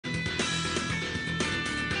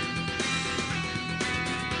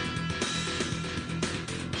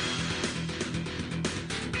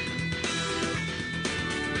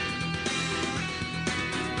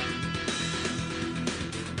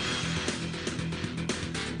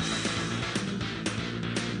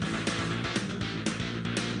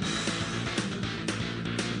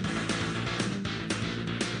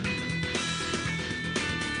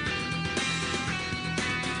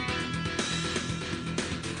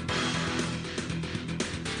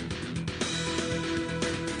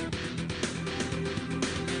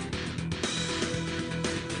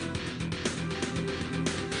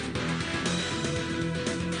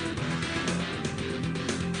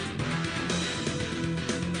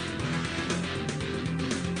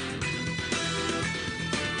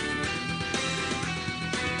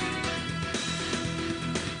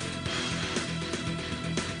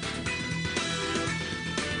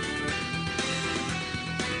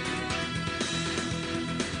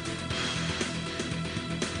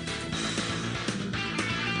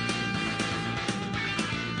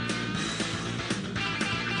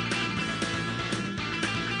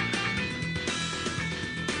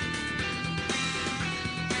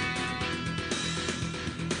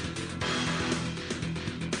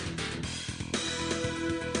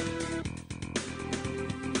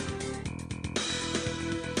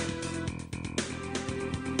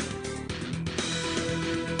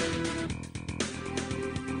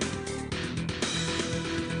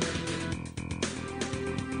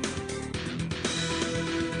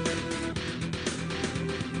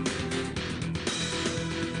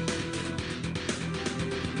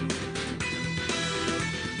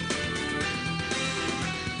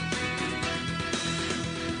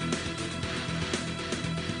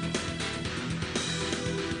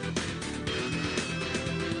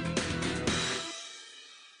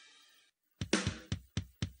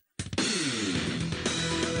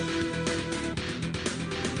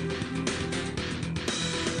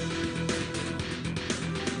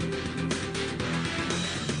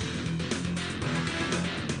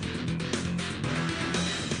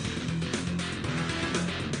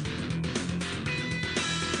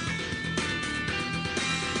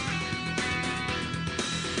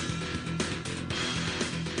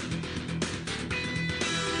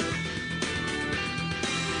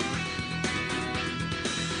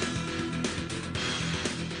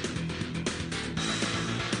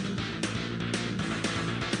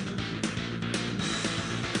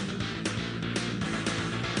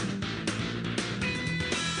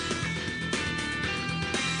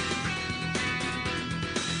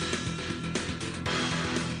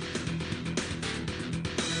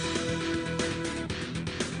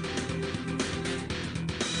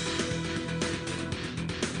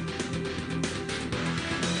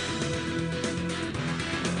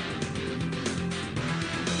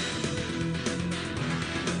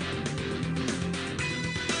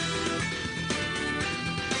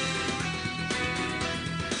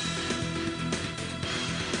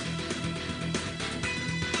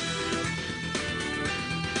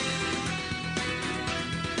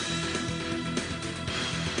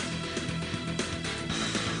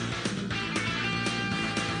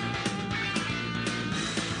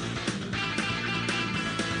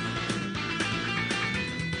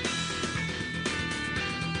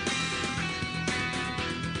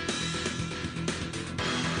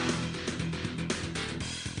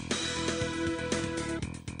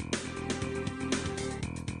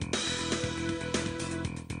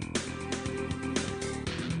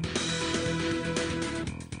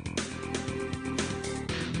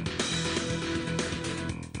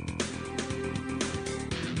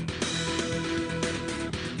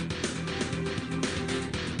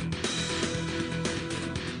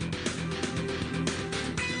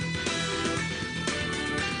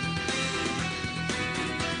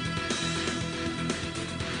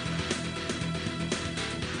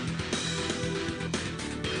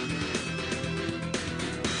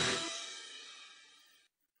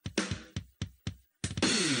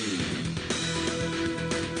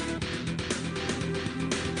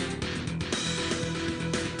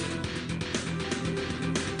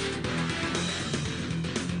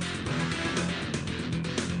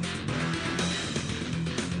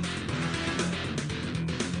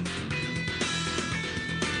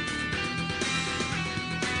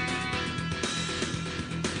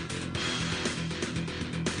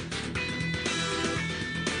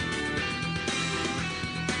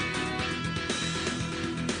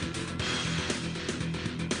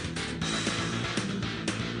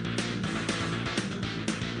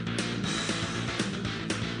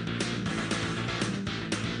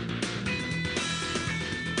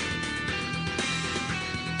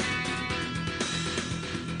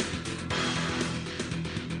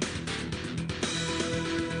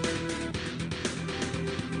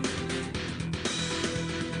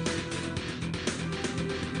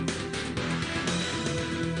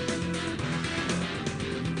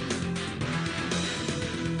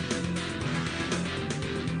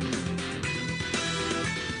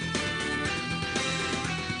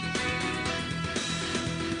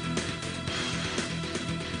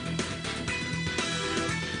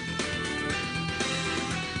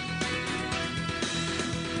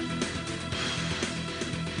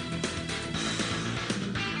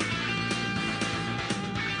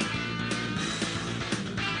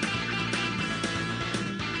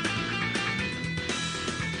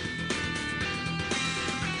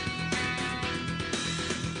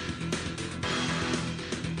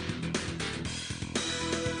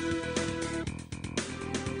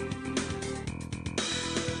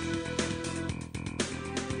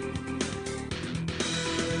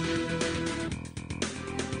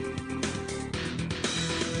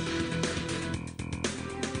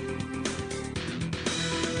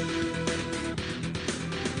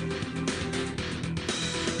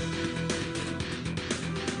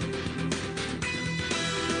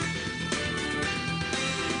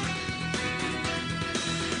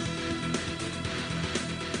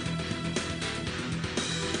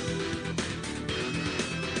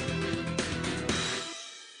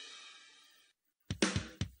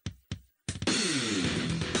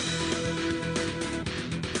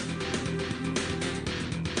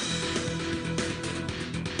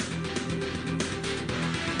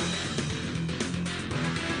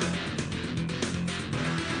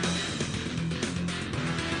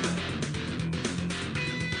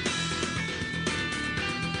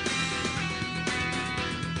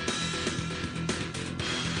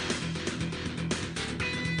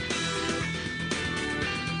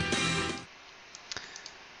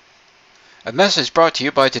A message brought to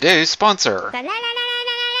you by today's sponsor.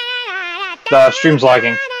 The stream's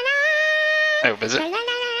lagging. Oh, is it?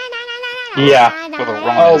 Yeah. Well, the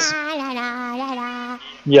wrong is.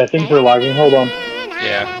 Yeah, things are lagging. Hold on.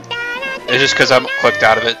 Yeah. It's just because I'm clicked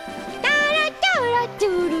out of it.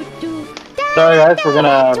 Sorry guys, we're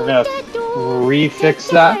gonna refix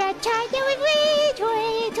that.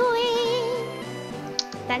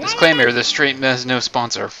 Disclaimer, this stream has no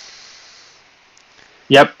sponsor.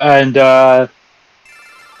 Yep, and I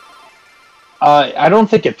don't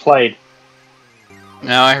think it played.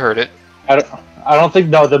 No, I heard it. I don't think,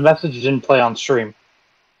 no, the message didn't play on stream.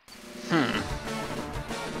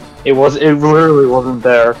 It literally wasn't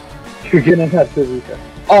there. You're gonna have to reset.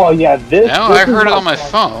 Oh yeah, this. No, I heard it on my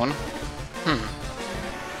phone.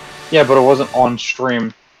 Yeah, but it wasn't on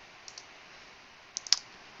stream.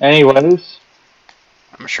 Anyways.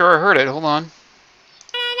 I'm sure I heard it. Hold on.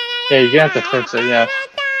 Yeah, you're gonna have to fix it. Yeah.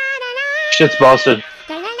 Shit's busted.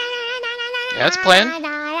 Yeah, it's playing.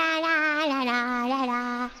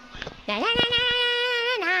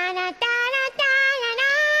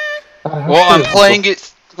 Well, I'm playing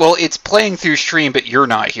it. Well, it's playing through stream, but you're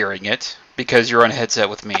not hearing it because you're on a headset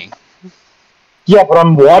with me. Yeah, but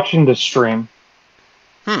I'm watching the stream.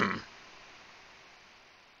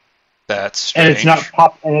 That's strange. And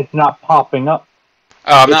it's not popping up.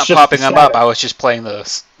 Oh, I'm not popping them up. I was just playing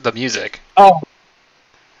the music. Oh.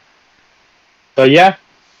 So yeah.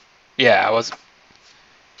 Yeah, I was.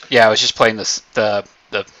 Yeah, I was just playing the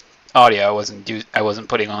audio. I wasn't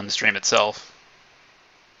putting on the stream itself.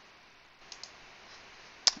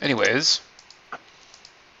 Anyways.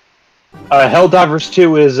 Helldivers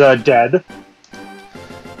 2 is dead.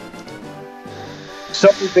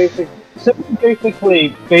 Somebody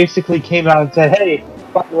basically came out and said, "Hey,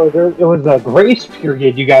 it was a grace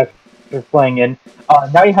period you guys are playing in.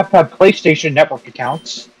 Now you have to have PlayStation Network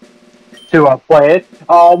accounts to play it.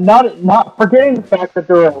 Not forgetting the fact that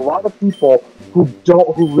there are a lot of people who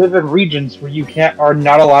live in regions where are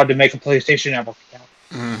not allowed to make a PlayStation Network account."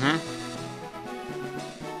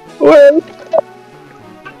 Well,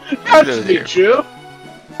 that's true.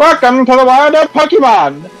 Welcome to the world of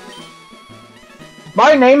Pokemon.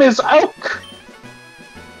 My name is Oak.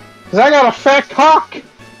 Cause I got a fat cock.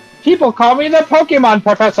 People call me the Pokemon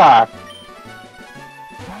Professor.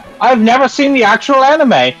 I've never seen the actual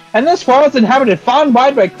anime, and this world is inhabited far and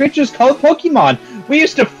wide by creatures called Pokemon. We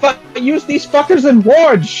used to use these fuckers in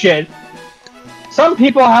war and shit. Some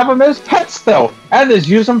people have them as pets, though. Others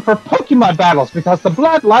use them for Pokemon battles because the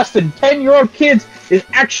bloodlust in 10-year-old kids is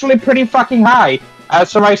actually pretty fucking high.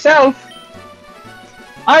 As for myself,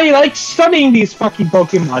 I like studying these fucking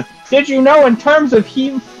Pokemon. Did you know in terms of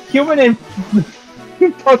human and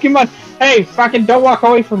Pokemon? Hey, fucking don't walk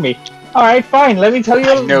away from me. Alright, fine, let me tell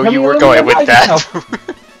you. I know you were going with that.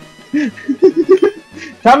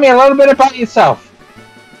 Tell me a little bit about yourself.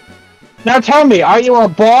 Now tell me, are you a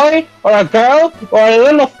boy, or a girl, or a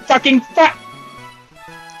little fucking fat?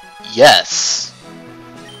 Yes.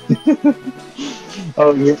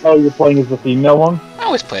 Oh, you're playing as the female one? I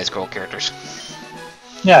always play as girl characters.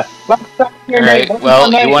 Yeah. Alright,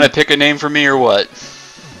 well, you want to pick a name for me or what?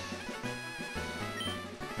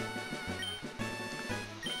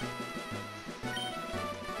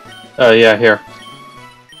 Oh, yeah, here.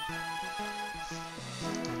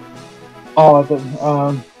 Oh,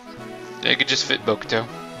 It could just fit Bokuto.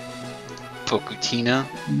 Pokutina?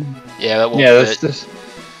 Yeah, that won't fit. This.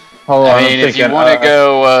 Hold on, I mean, if you want to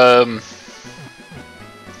go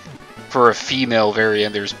for a female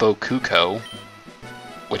variant, there's Bokuko,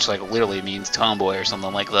 which like literally means tomboy or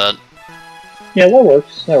something like that. Yeah, that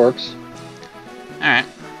works. That works. Alright.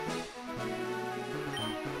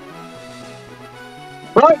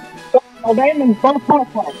 Right, so my name is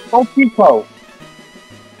Bokuko.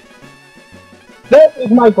 This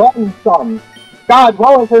is my grandson. God,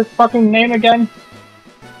 what was his fucking name again?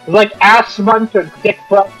 It's like Ass Munch or Dick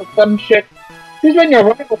Breath or some shit. He's been your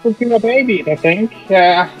rival since you were a baby, I think.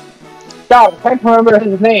 God, I can't remember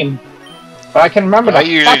his name. But I can remember I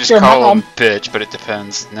usually just call him bitch, but it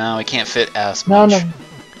depends. No, I can't fit ass munch. No.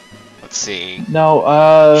 Let's see. No,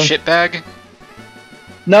 Shitbag?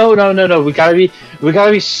 No. We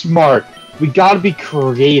gotta be smart. We gotta be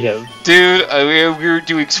creative. Dude, we were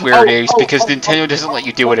doing swear names because Nintendo doesn't let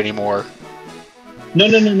you do it anymore. No.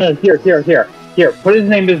 Here, put his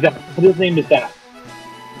name as that.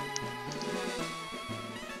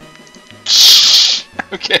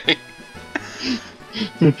 Okay.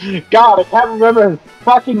 God, I can't remember his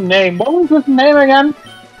fucking name. What was his name again?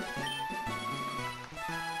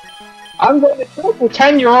 I'm going to tell the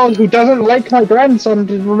 10-year-old who doesn't like my grandson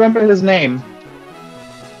to remember his name.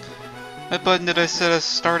 What button did I set as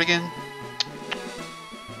start again?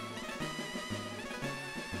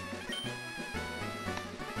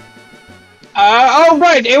 Oh,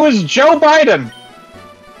 right, it was Joe Biden.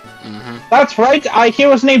 That's right, he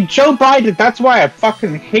was named Joe Biden. That's why I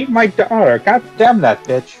fucking hate my daughter. God damn that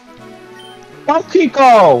bitch.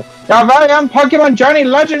 Pokiko! Your very own Pokemon Journey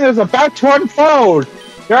legend is about to unfold.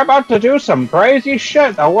 You're about to do some crazy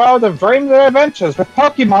shit. A world of dreams and adventures with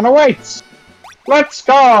Pokemon awaits. Let's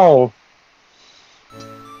go!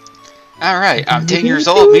 Alright, I'm 10 years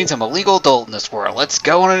old, means I'm a legal adult in this world. Let's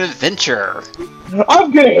go on an adventure.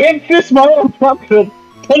 I'm gonna hit this my own trumpet.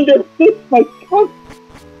 Thunder fist my cup.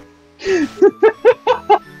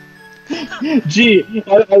 Gee,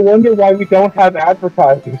 I wonder why we don't have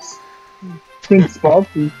advertisers.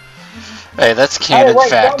 Sponsors. Hey, that's canon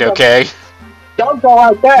fact, okay? Don't go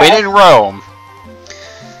like that. We didn't roam.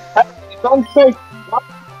 Don't say.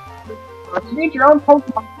 You need your own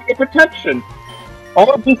Pokemon to get protection.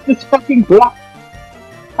 All of this fucking block.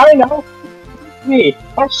 I know. Me.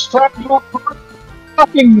 I'll strap you up for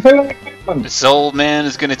fucking thing. This old man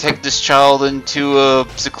is gonna take this child into a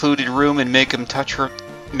secluded room and make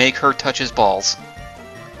her touch his balls.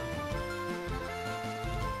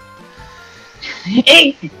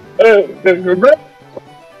 The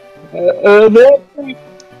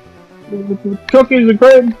cookies and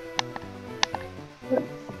cream.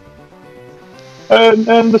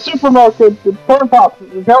 And the supermarket, the corn pops,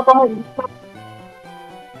 is out behind.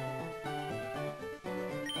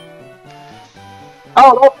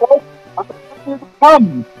 Oh, that's right.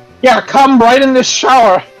 Come. Yeah, come right in the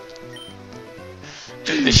shower.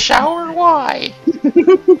 The shower? Why?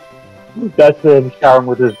 That's showering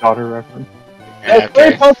with his daughter reference.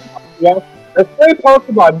 Okay. There's 3 Pokemon here. There's 3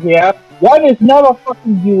 Pokemon here. One is never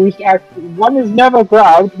fucking used, actually. One is never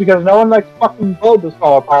grabbed, because no one likes fucking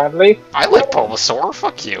Bulbasaur, apparently. I like Bulbasaur,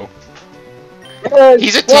 fuck you.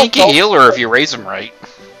 He's a tanky healer if you raise him right.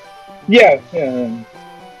 Yeah.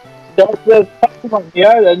 There's Pokemon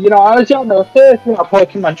here, and, I was young, I was serious about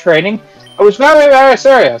Pokemon training. I was very, very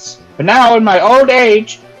serious. But now, in my old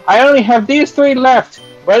age, I only have these 3 left.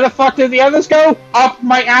 Where the fuck did the others go? Up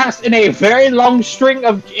my ass in a very long string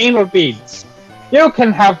of anal beads. You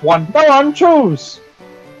can have one. Go on, choose.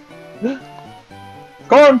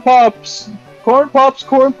 Corn pops,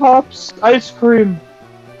 ice cream,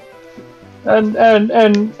 and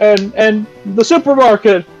the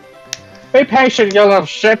supermarket. Be patient, you little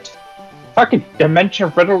shit. Fucking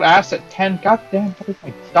dementia-riddled ass at 10. Goddamn, what did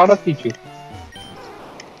my daughter feed you?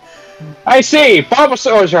 I see.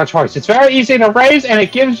 Bulbasaur is your choice. It's very easy to raise, and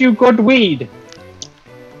it gives you good weed.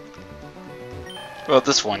 Well,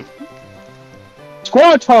 this one.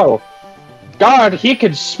 Squirtle! God, he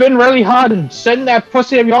could spin really hard and send that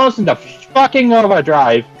pussy of yours into fucking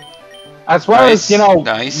overdrive. As well as,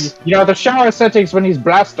 nice. The shower settings when he's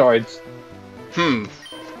Blastoids.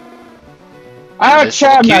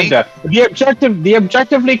 Charmander, the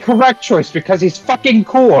objectively correct choice because he's fucking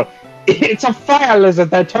cool. It's a fire lizard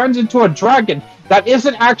that turns into a dragon that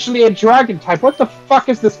isn't actually a dragon type. What the fuck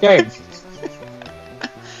is this game?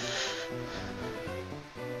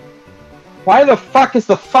 Why the fuck is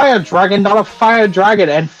the fire dragon not a fire dragon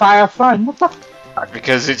and fire fun? What the fuck?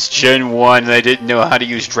 Because it's Gen 1 and they didn't know how to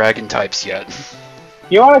use dragon types yet.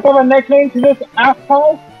 You wanna give a nickname to this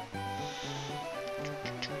asshole?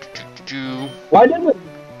 Why do the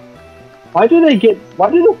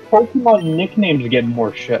Pokemon nicknames get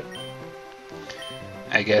more shit?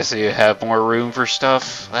 I guess you have more room for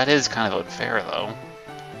stuff. That is kind of unfair, though.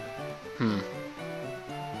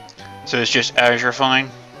 So it's just Azure fine?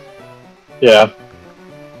 Yeah.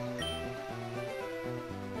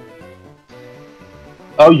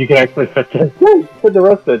 Oh, you can actually fit the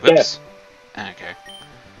rest of it. Oops. Yeah. Okay.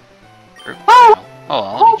 Hold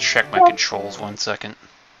on, let me check my controls 1 second.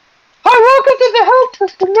 Hi, welcome to the health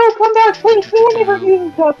system. No, come back, please. No one ever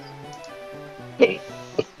uses us.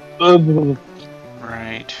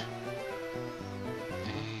 Right.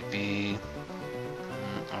 A, B,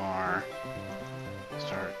 R.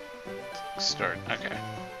 Start. Okay.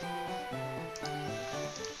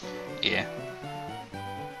 Yeah.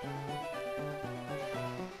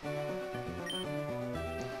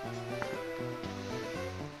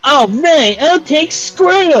 Oh man, I'll take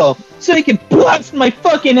Squirtle so he can blast my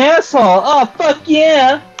fucking asshole. Oh fuck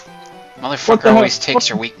yeah! Motherfucker always takes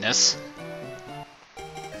your weakness.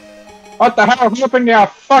 What the hell happened to your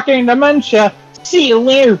fucking dementia? See you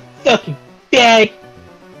later, fucking bag.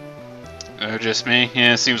 Oh, just me?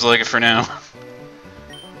 Yeah, seems like it for now.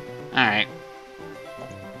 Alright.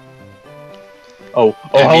 I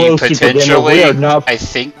mean, potentially, I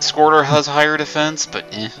think Squirtle has higher defense, but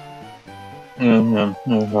eh. I don't know,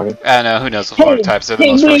 who knows what water types are the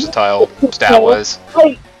most versatile stat-wise.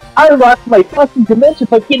 I lost my fucking dementia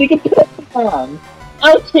by getting a Pokemon!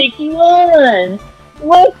 I'll take you on!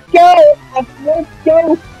 Let's go! Let's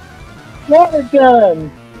go! Water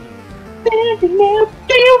gun!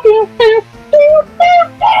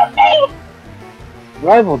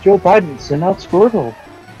 Rival Joe Biden sent out Squirtle.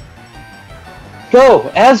 Go,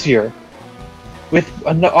 Azure! With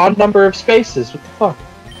an odd number of spaces. What the fuck?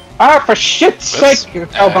 Ah, for shit's sake, Joe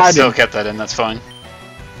Biden! I still kept that in, that's fine.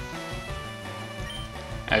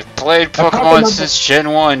 I've played Pokemon since Gen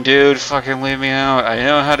 1, dude. Fucking leave me out. I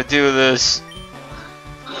know how to do this.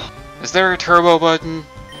 Is there a turbo button?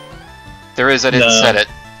 There is, I didn't set it.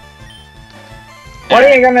 What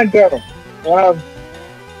are you gonna do? What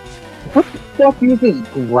the fuck uses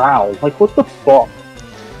growl? Like, what the fuck?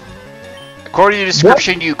 According to the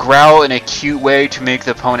description, you growl in a cute way to make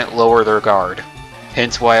the opponent lower their guard.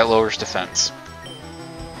 Hence why it lowers defense.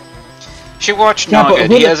 You should watch Naga.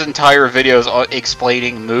 He has entire videos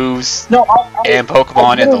explaining moves and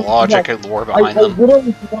Pokemon and the logic and lore behind them. I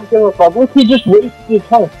literally don't give a fuck. Look, he just wasted his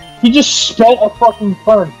time. He just spent a fucking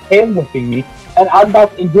turn tail-whipping me, and I'm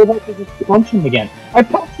about to give up to just punch him again. I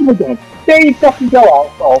punched him again. There you fucking go,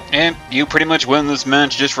 asshole. And you pretty much win this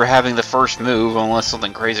match just for having the first move, unless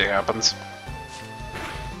something crazy happens.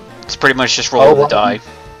 It's pretty much just roll the die.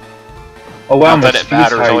 Oh wow, not that it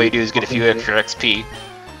matters, all you do is get a few extra XP.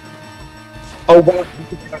 Oh wow,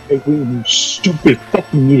 you stupid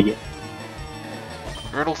fucking idiot.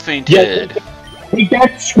 Riddle fainted. Hey,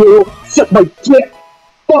 that squirrel, suck my dick.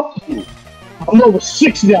 Fuck you. I'm level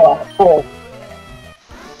 6 now, asshole.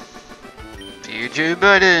 DJ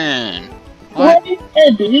Button. What?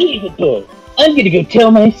 Unbelievable. I'm gonna go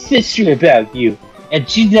tell my sister about you, and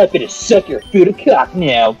she's not gonna suck your food cock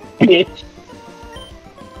now, bitch.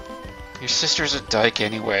 Your sister's a dyke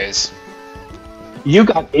anyways. You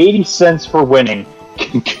got 80 cents for winning.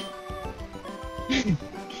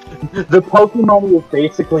 The Pokemon is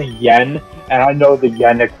basically yen, and I know the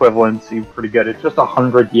yen equivalency pretty good. It's just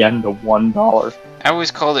 100 yen to $1. I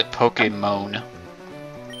always called it Pokemon.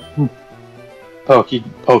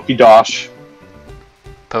 Pokedosh.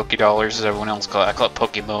 Pokedollars, as everyone else calls it. I call it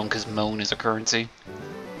Pokemon because Moan is a currency.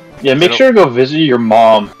 Yeah, make sure to go visit your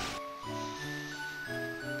mom.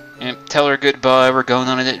 And tell her goodbye, we're going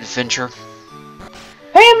on an adventure.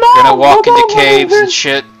 Hey, Mom! We're gonna walk into caves and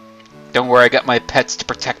shit. Don't worry, I got my pets to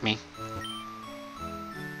protect me.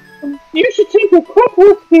 You should take a quick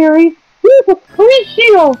look, Gary. Here's a free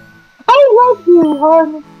shield. I love you,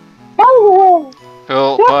 hon. Hello.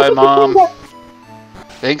 Cool, bye, Mom.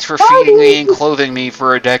 Thanks for feeding me and clothing me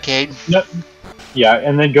for a decade. Yep. Yeah,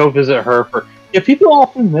 and then go visit her for... Yeah, people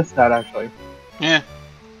often miss that, actually. Yeah.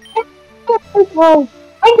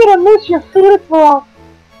 I'm gonna miss your food talk.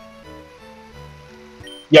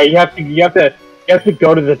 Yeah, you have to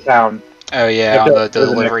go to the town. Oh yeah, on the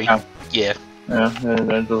delivery. Yeah. Yeah,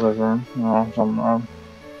 the delivery.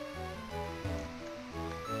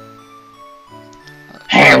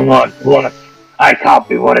 Hang on, look. I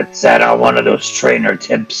copy what it said on one of those trainer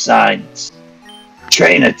tip signs.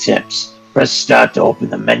 Trainer tips. Press start to open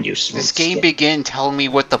the menu. This game began telling me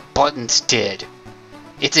what the buttons did.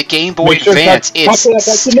 It's a Game Boy Advance.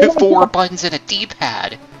 It's 4 buttons and a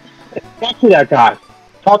D-pad. Talk to that guy.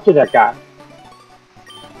 Talk to that guy.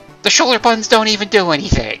 The shoulder buttons don't even do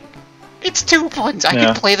anything. It's 2 buttons. I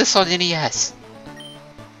can play this on NES.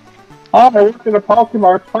 Oh, I looked at a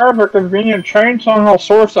Pokemon. It's part of a convenient change on all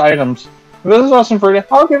source items. If this is awesome for you,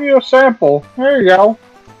 I'll give you a sample. There you go.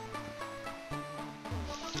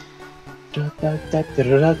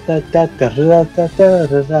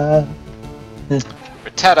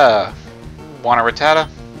 Rattata. Want a Rattata?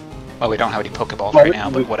 Well, we don't have any Pokeballs right now,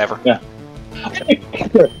 but whatever. Yeah.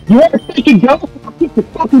 You want to fucking go? I'll kick the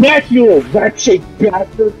fucking ass, you little rat-shaped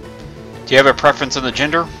bastard! Do you have a preference in the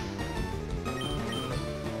gender?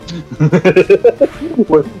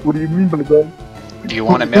 What do you mean by that? Do you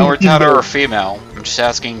want a male Rattata or a female? I'm just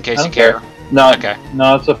asking in case you care. No, okay.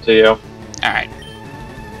 No, it's up to you. Alright.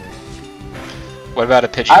 What about a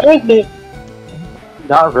Pidgey? I don't think...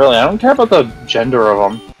 Not really. I don't care about the gender of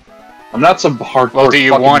them. I'm not some hardcore... Well, do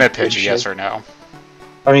you want a Pidgey, yes or no?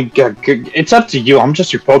 I mean, it's up to you. I'm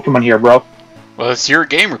just your Pokemon here, bro. Well, it's your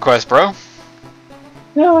game request, bro.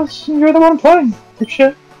 Yeah, you're the one playing. Good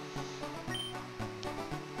shit.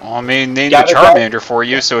 Well, I mean, name the Charmander for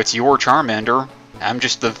you, so it's your Charmander. I'm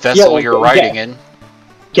just the vessel you're riding in.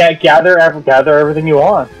 Gather everything you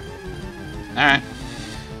want. Alright.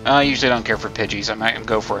 I usually don't care for Pidgeys. I might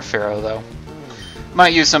go for a Pharaoh, though.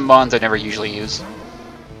 Might use some Mons I never usually use.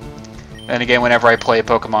 And again, whenever I play a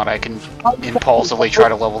Pokemon, I can impulsively try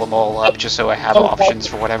to level them all up, just so I have options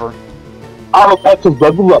for whatever. I'm about to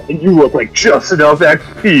level up, and you look like just enough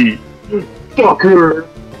XP. Fucker!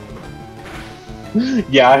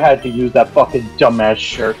 Yeah, I had to use that fucking dumbass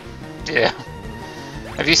shirt. Yeah.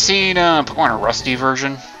 Have you seen Pokemon Rusty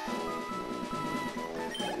version?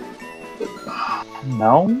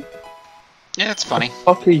 No? Yeah, it's funny.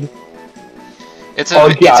 What the fuck are you? It's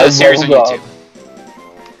a series on YouTube.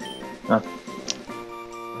 Huh.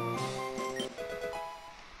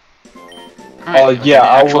 Right, Oh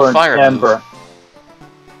yeah, an actual I'll learn fire Ember.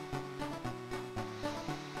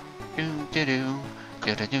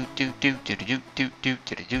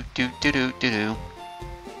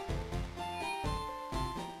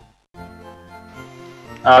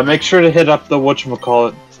 Make sure to hit up the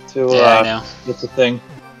whatchamacallit to yeah, I know. That's the thing.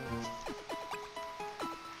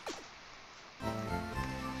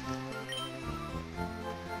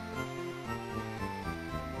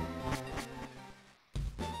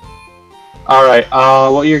 Alright,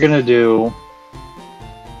 what you're gonna do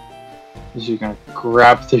is you're gonna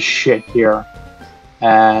grab the shit here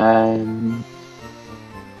and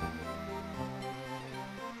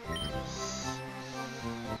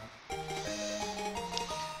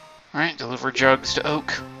Alright, deliver jugs to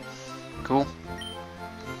Oak. Cool.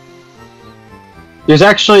 there's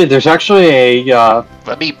actually a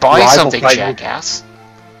Let me buy rival something, fight- jackass.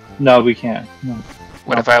 No, we can't. No.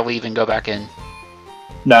 What if I leave and go back in?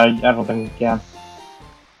 No, I don't think we can.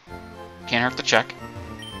 Can't hurt the check.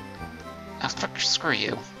 Oh, fuck, screw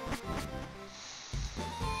you.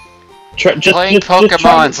 Playing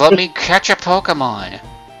Pokemons, let me catch a Pokemon!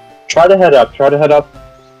 Try to head up,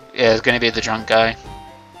 Yeah, it's gonna be the drunk guy.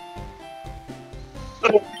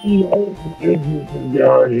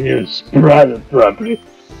 It's private property.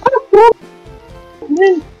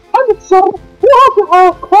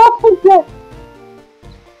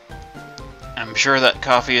 I'm sure that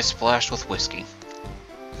coffee is splashed with whiskey.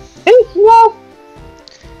 Well,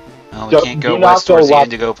 we can't go west towards the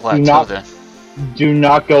Indigo Plateau then. Do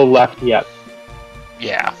not go left yet.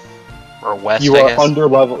 Yeah. Or west, You I are guess. under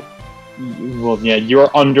level. Well, yeah, you are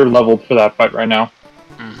under leveled for that fight right now.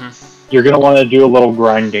 Mm-hmm. You're gonna want to do a little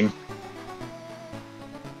grinding.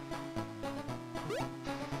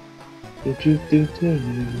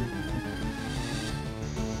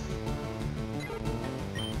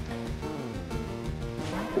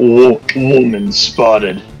 Woman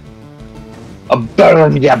spotted. A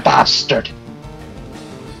burn, ya bastard!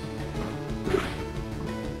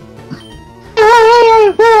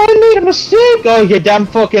 I made a mistake! Oh, you damn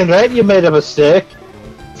fucking right, you made a mistake!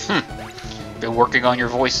 Been working on your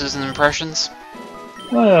voices and impressions?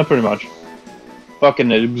 Yeah, pretty much.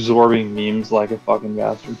 Fucking absorbing memes like a fucking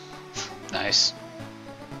bastard. Nice.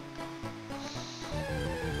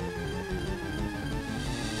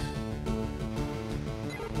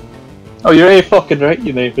 Oh, you're a fucking right,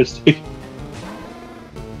 you made a mistake.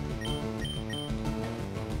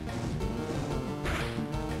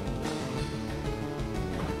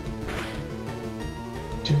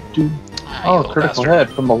 Oh, critical hit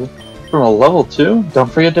from a level 2.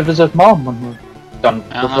 Don't forget to visit mom when we're done.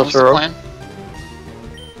 What's the plan?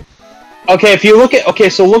 Okay, if you look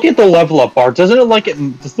at so look at the level up bar. Doesn't it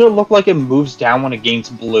look like it moves down when it gains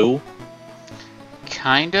blue?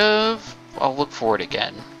 Kind of. I'll look for it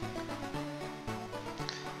again.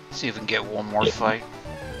 See if we can get one more fight.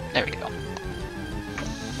 There we go.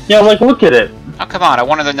 Yeah, like look at it. Oh come on! I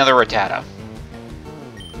wanted another Rattata.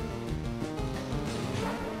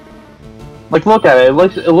 Like look at it.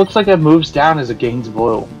 It looks like it moves down as it gains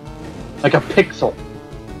blue, like a pixel.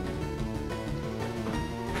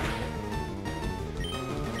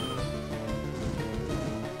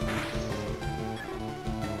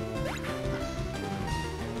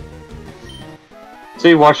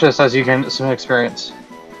 See, watch this as you gain some experience.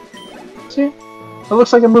 See? It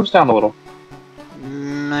looks like it moves down a little.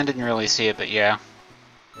 I didn't really see it, but yeah.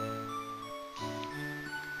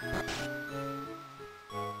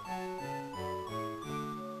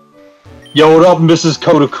 Yo, what up, Mrs.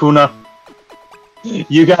 Kodakuna?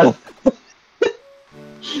 You got...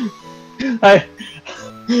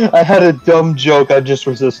 I had a dumb joke, I just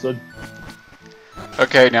resisted.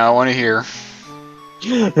 Okay, now I want to hear.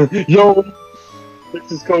 Yo,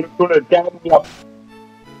 Mrs. Kodakuna, down me up.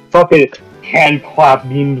 Fucking hand clap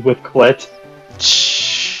memed with clit.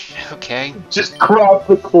 Okay. Just crop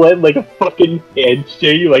the clit like a fucking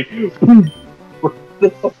handshake, like...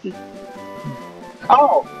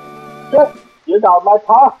 Oh! Shit, you got my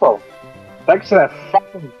parcel! Thanks to that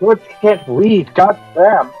fucking good shit weed,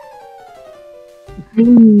 goddamn!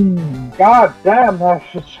 Goddamn,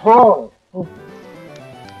 that's just wrong!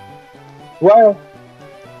 Well,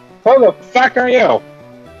 who the fuck are you?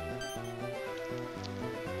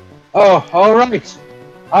 Oh, alright.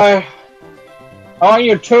 I want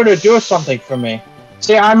you two to do something for me.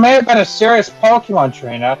 See, I may have been a serious Pokemon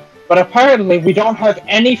trainer, but apparently we don't have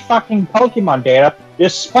any fucking Pokemon data,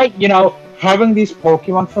 despite, you know, having these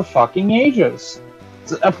Pokemon for fucking ages.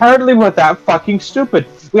 So apparently we're that fucking stupid.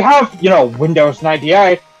 We have, you know, Windows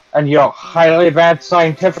 98 and, you know, highly advanced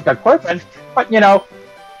scientific equipment, but, you know,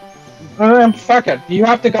 fuck it. You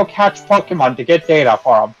have to go catch Pokemon to get data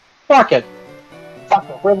for them. Fuck it. Fuck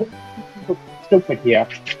it. We're stupid here.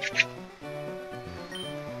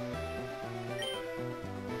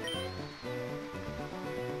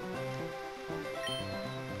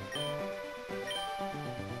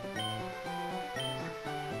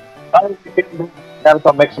 Gotta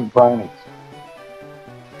go make some brownies.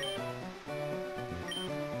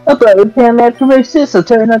 I brought a pan out for my sister,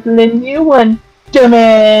 turn out the new one,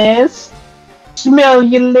 dumbass! Smell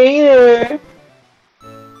you later!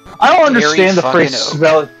 I don't understand the phrase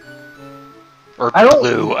smell. Or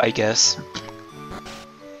blue, I guess.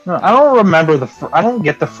 No, I don't remember I don't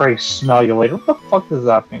get the phrase smell you later. What the fuck does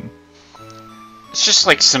that mean? It's just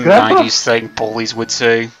like some 90s thing bullies would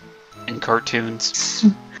say in cartoons.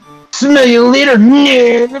 Smell you later,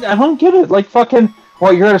 nerd! I don't get it. Like fucking,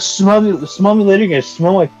 what, you're gonna smell me later? You're gonna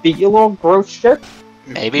smell my feet, you little gross shit?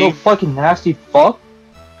 Maybe. You little fucking nasty fuck.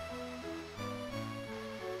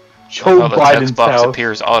 Joe the text box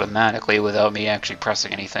appears automatically without me actually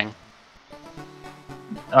pressing anything.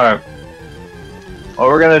 Alright. What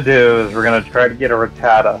we're gonna do is we're gonna try to get a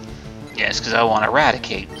Rattata. Yes, because I want to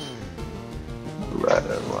eradicate.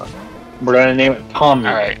 We're gonna name it Tommy.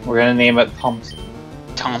 Alright. We're gonna name it Thompson.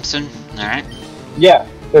 Thompson? Alright. Yeah.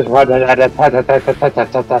 Alright,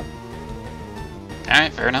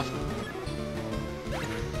 fair enough.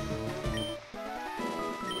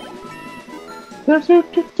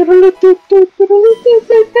 Rattata,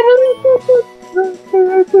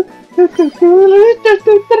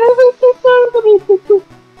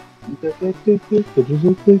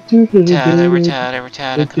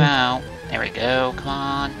 come out. There we go, come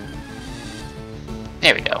on.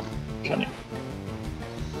 There we go.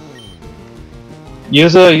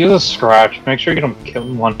 Use a scratch. Make sure you don't kill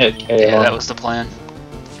him one hit KO. Yeah, that was the plan.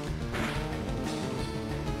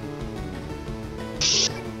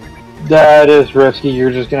 That is risky.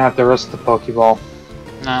 You're just gonna have to risk the Pokeball.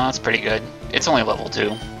 No, that's pretty good. It's only level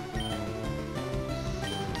 2.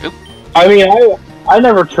 Oop. I mean, I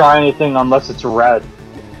never try anything unless it's red.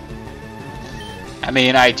 I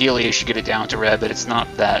mean, ideally you should get it down to red, but it's not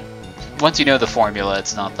that... Once you know the formula,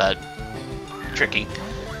 it's not that tricky.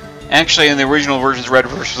 Actually, in the original versions, Red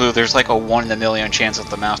vs. Blue, there's like a 1 in a million chance that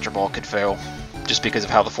the Master Ball could fail, just because of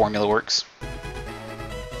how the formula works.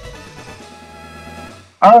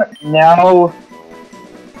 Alright, now...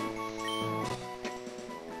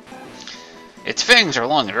 Its fangs are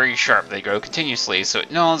long and very sharp. They grow continuously, so it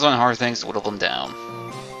gnaws on hard things to whittle them down.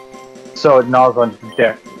 So it gnaws on your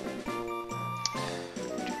dick.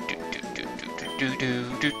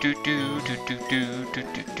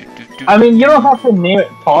 I mean, you don't have to name it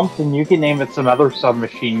Thompson, you can name it some other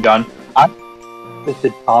submachine gun. I just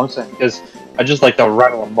did Thompson, because I just like the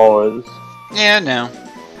rattle and bullets. Yeah, no.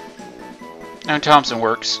 No, Thompson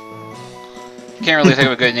works. Can't really think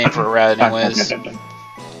of a good name for a rat anyways.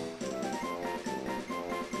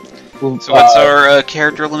 So what's our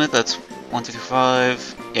character limit? That's 1, 2,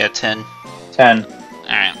 5... Yeah, 10. 10.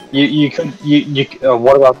 Alright.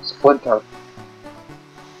 What about Splinter?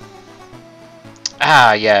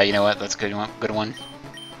 Ah, yeah, you know what? That's a good one.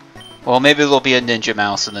 Well, maybe there'll be a Ninja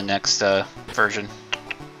Mouse in the next version.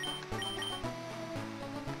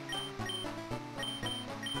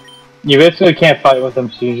 You basically can't fight with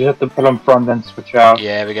them, so you just have to put them front and switch out.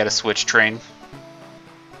 Yeah, we gotta switch train.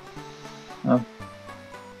 Oh.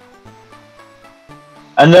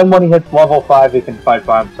 And then when he hits level 5, he can fight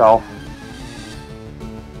by himself.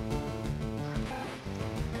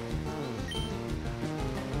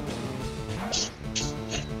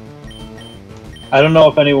 I don't know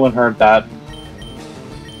if anyone heard that.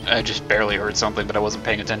 I just barely heard something, but I wasn't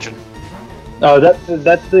paying attention. Oh,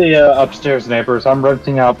 that's the upstairs neighbors. I'm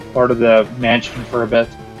renting out part of the mansion for a bit.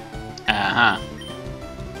 Uh-huh.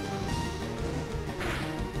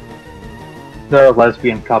 They're a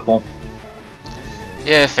lesbian couple.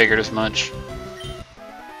 Yeah, I figured as much.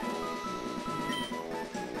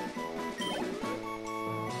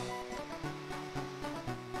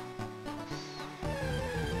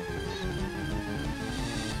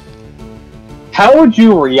 How would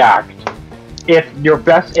you react if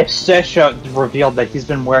Sesha revealed that he's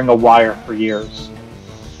been wearing a wire for years?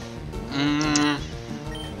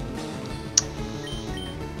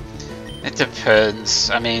 It depends.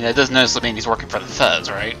 I mean, it doesn't necessarily mean he's working for the feds,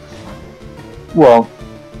 right? Well,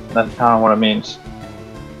 that's kind of what it means.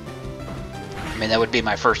 mean, that would be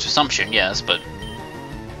my first assumption, yes, but...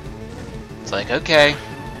 It's like, okay,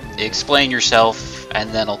 explain yourself, and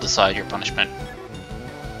then I'll decide your punishment.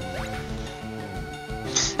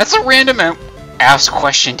 That's a random ass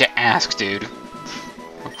question to ask, dude.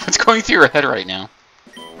 What's going through your head right now?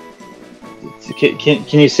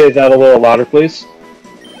 Can you say that a little louder, please?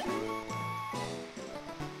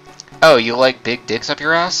 Oh, you like big dicks up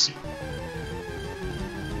your ass?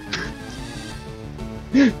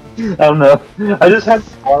 I don't know. I just had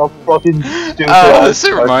a fucking stupid. This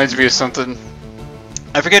reminds me of something.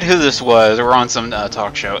 I forget who this was. We're on some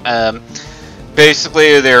talk show.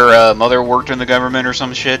 Basically, their mother worked in the government or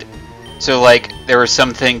some shit. So, like, there was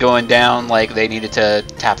something going down, like, they needed to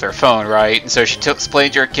tap their phone, right? And so she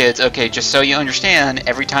explained to her kids, okay, just so you understand,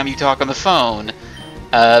 every time you talk on the phone,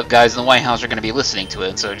 guys in the White House are going to be listening to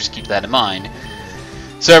it, so just keep that in mind.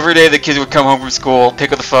 So every day the kids would come home from school,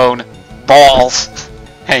 pick up the phone, balls,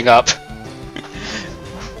 hang up.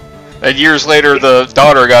 And years later, the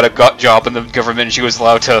daughter got a job in the government and she was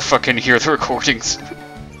allowed to fucking hear the recordings.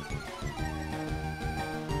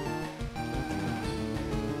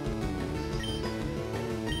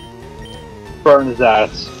 Burn his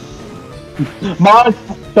ass. Mom,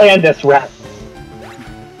 stand this rat.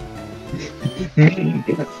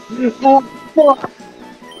 Oh,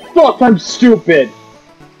 fuck, I'm stupid.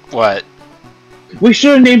 What? We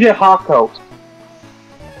should have named it Hako.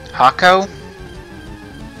 Hako?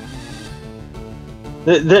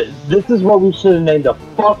 This is what we should have named a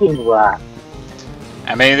fucking rat.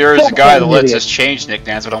 I mean, there is a guy that lets us change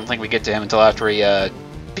nicknames, but I don't think we get to him until after he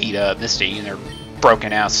beat Misty and their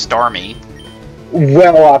broken ass Starmie.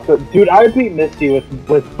 Well, after, dude, I beat Misty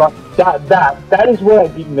with that is what I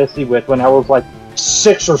beat Misty with when I was like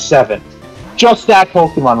 6 or 7. Just that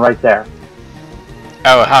Pokemon right there.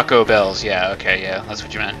 Oh, Hako Bells, yeah, okay, yeah, that's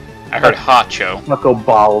what you meant. I heard Hacho. Hako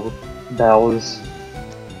Bells.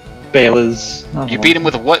 Balas. You beat him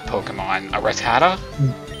with what Pokemon? A Rattata?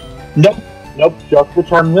 Nope, just the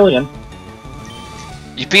Charmeleon.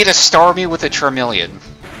 You beat a Starmie with a Charmeleon.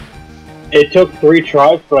 It took 3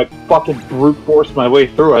 tries, but I fucking brute forced my way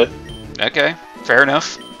through it. Okay, fair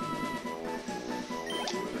enough.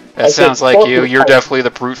 That sounds like you. You're definitely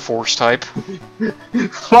the brute force type.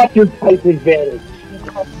 Fuck your type advantage.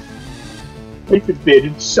 Type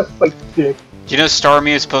advantage, suck my dick. Do you know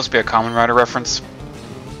Starmie is supposed to be a Kamen Rider reference?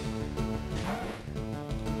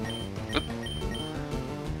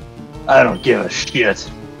 I don't give a shit.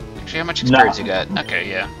 Actually, how much experience you got? Okay,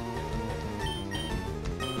 yeah.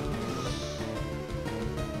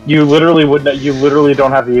 You literally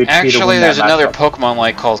don't have the HP Actually, to win there's that another matchup. Pokemon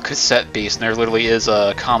like called Cassette Beast, and there literally is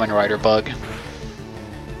a Kamen Rider bug.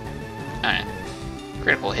 Alright.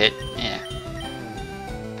 Critical hit, yeah.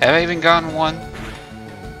 Have I even gotten one?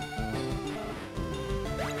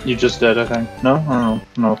 You just did, I think. No? I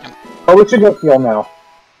don't know. No. Oh, we should go heal now.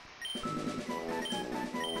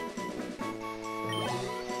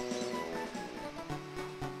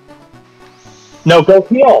 No, go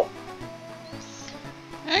heal!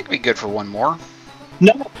 That could be good for one more.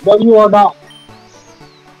 No, you are not.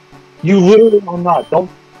 You literally are not. Don't,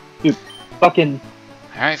 dude, fucking...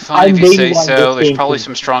 Alright, fine, if you say so. There's probably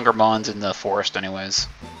some stronger mons in the forest anyways.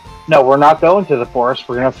 No, we're not going to the forest.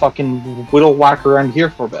 We're gonna fucking whittle whack around here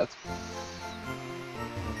for a bit.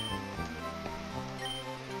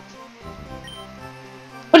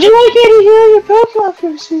 Would you like me to heal your Pokemon for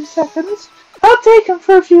a few seconds? I'll take them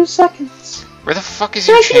for a few seconds. Where the fuck is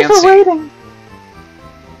your Thank you for Chansey? waiting.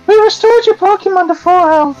 We restored your Pokemon to full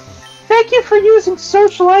health. Thank you for using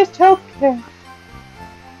socialized healthcare.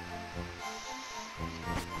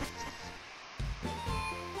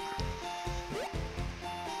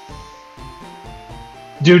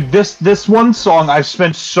 Dude, this one song, I've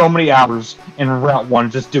spent so many hours in Route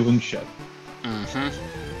 1 just doing shit. Mm-hmm.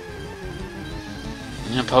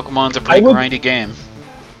 Yeah, Pokemon's a pretty grindy game.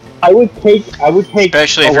 I would take...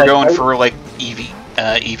 Especially if you're going for, like,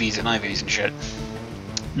 EVs and IVs and shit.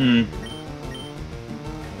 Hmm.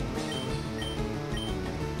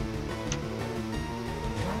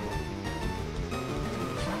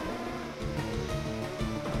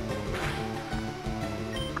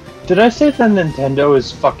 Did I say that Nintendo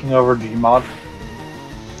is fucking over Gmod?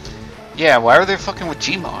 Yeah, why are they fucking with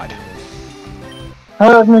Gmod?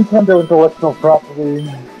 How is Nintendo intellectual property?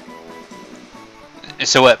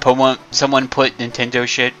 So what, someone put Nintendo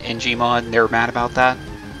shit in Gmod and they were mad about that?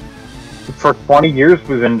 For 20 years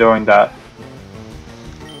we've been doing that.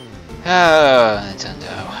 Oh,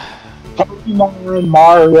 Nintendo. Pokemon,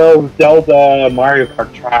 Mario, Zelda, Mario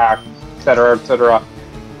Kart Track, etc., etc.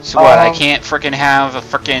 So what, I can't frickin' have a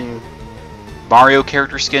frickin' Mario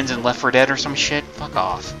character skins in Left 4 Dead or some shit? Fuck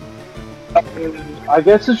off. I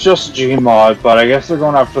guess it's just Gmod, but I guess they're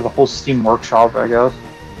going after the whole Steam Workshop, I guess.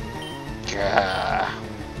 Yeah.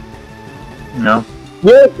 No.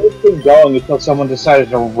 We had this thing going until someone decided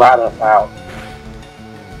to rat us out.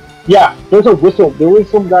 Yeah, there's a whistle. There was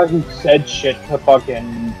some guy who said shit to fucking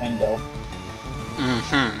Nintendo.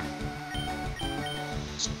 Mm-hmm.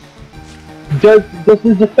 Does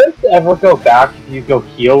the defense ever go back if you go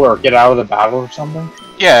heal or get out of the battle or something?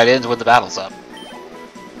 Yeah, it ends when the battle's up.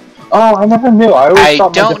 Oh, I never knew. I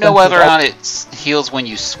don't know whether or not it heals when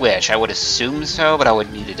you switch. I would assume so, but I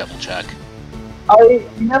would need to double check. I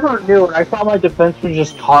never knew, and I thought my defense was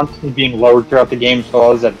just constantly being lowered throughout the game, so I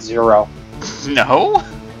was at 0. No?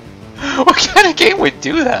 What kind of game would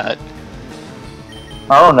do that?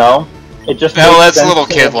 I don't know. It just no, that's little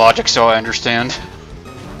kid logic, so I understand.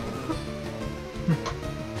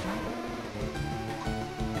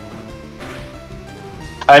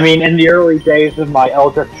 I mean, in the early days of my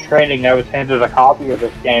Eldritch training, I was handed a copy of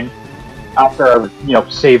this game after I was,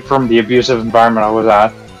 saved from the abusive environment I was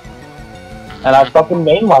at. And I fucking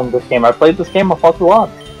mainlined this game. I played this game a fucking lot.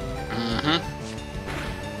 Mm-hmm.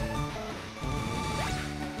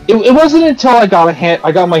 It wasn't until I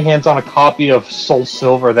got my hands on a copy of Soul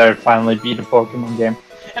Silver that I finally beat a Pokemon game.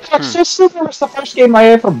 In fact, Soul Silver was the first game I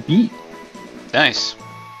ever beat. Nice.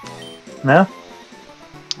 Yeah.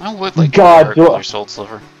 I would like God, to your Soul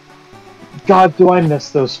Silver. God, do I miss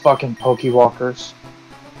those fucking Pokewalkers.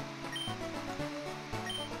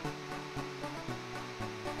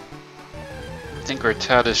 I think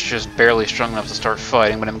Rattata's just barely strong enough to start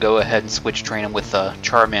fighting, but I'm gonna go ahead and switch train him with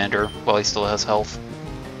Charmander while he still has health.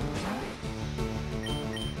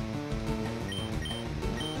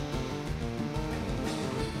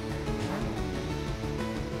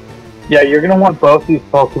 Yeah, you're gonna want both these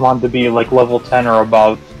Pokemon to be like level 10 or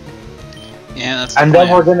above. Yeah, that's and then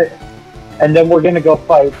we're gonna go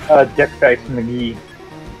fight Dickface McGee.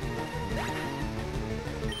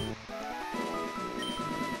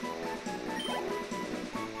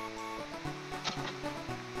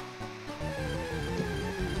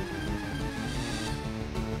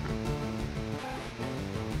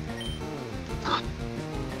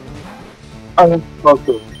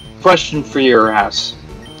 Okay. Question for your ass.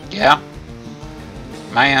 Yeah?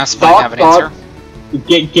 My ass might have an answer.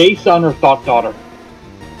 Gay son or thought daughter?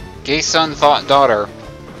 Gay son, thought daughter.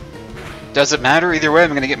 Does it matter? Either way,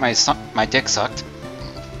 I'm gonna get my dick sucked.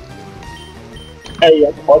 Hey,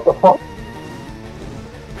 what the fuck?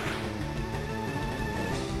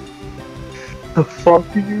 The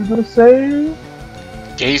fuck did you just say?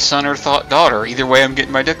 Gay son or thought daughter. Either way, I'm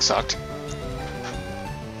getting my dick sucked.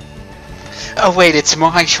 Oh wait, it's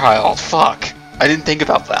my child. Fuck. I didn't think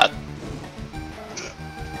about that.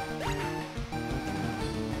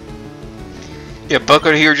 Yeah,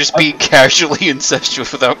 Bucko here just being casually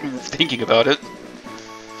incestuous without thinking about it.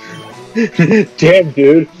 Damn,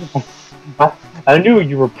 dude. I knew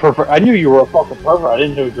you were pervert. I knew you were a fucking pervert. I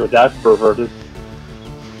didn't know you were that perverted.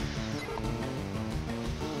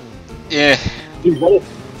 Yeah. Dude,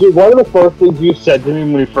 one of the first things you said to me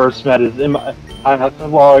when we first met is, well,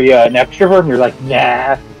 are you an extrovert? And you're like,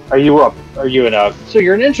 nah. So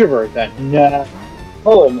you're an introvert then? Nah.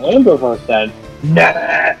 Oh, an ambivert then?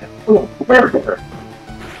 Nah. Oh,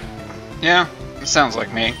 yeah, it sounds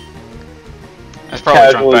like me. I was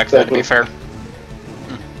probably drunk back then, to be fair.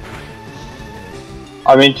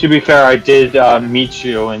 I mean, to be fair, I did meet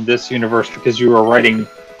you in this universe because you were writing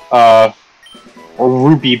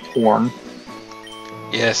Ruby porn.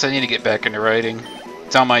 Yes, I need to get back into writing.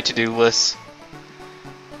 It's on my to-do list.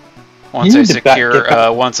 Once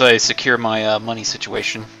I secure my money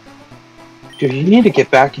situation. Dude, you need to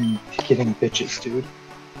get back into getting bitches, dude.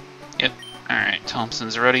 Yep. Alright,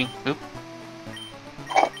 Thompson's ready. Oop.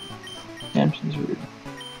 Thompson's ready.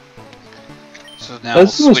 So now we'll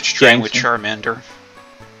switch train with Charmander.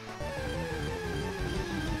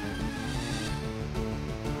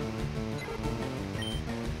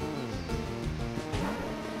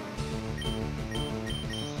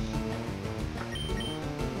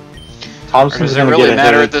 Or does it really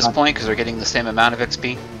matter at this point because we're getting the same amount of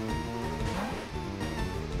XP?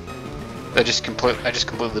 I just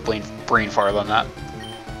completely brain farted on that.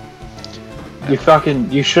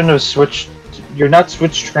 You shouldn't have switched. You're not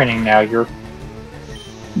switch training now.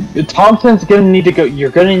 Thompson's gonna need to go. You're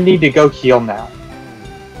gonna need to go heal now.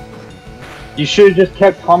 You should have just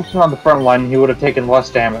kept Thompson on the front line. He would have taken less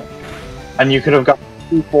damage, and you could have got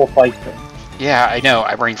 2 full fights in. Yeah, I know.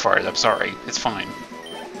 I brain farted. I'm sorry. It's fine.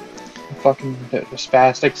 Fucking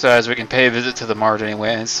spastic. So as we can pay a visit to the mart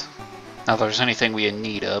anyways. Not that there's anything we in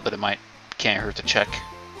need of, but it can't hurt to check.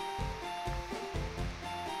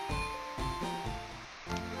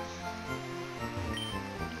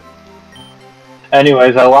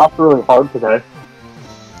 Anyways, I laughed really hard today.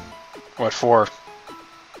 What for?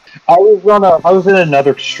 I was in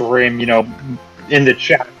another stream, you know, in the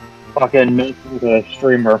chat, fucking making the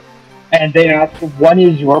streamer, and they asked, "When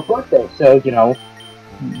is your birthday?" So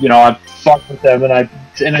I fucked with them,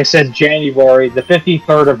 and I said January, the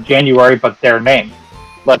 53rd of January, but their name,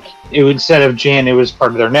 like instead of Jan, it was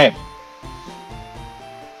part of their name.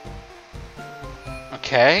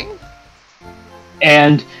 Okay.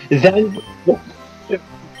 And then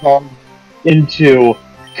into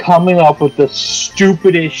coming up with the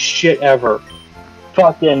stupidest shit ever.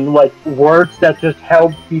 Fucking, like, words that just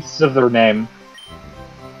held pieces of their name.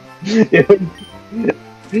 It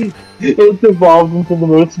evolved into the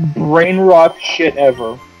most brain rot shit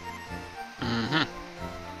ever. Mm-hmm.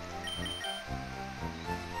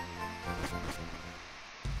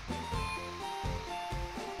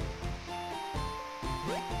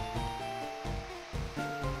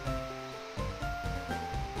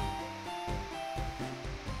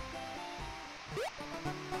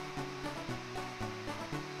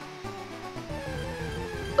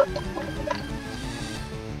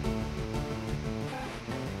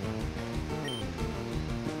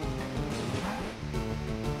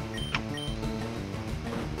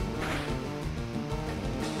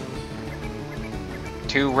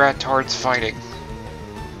 Two rat-tards fighting.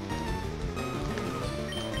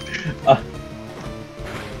 I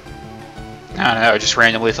don't know, I just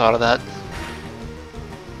randomly thought of that.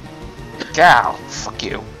 Cow! Fuck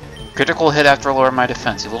you. Critical hit after lowering my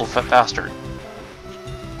defense, you little fat bastard.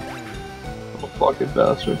 Little fucking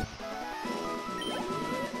bastard.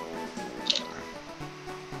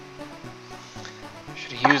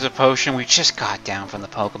 Should use a potion we just got down from the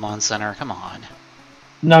Pokemon Center, come on.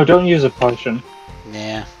 No, don't use a potion.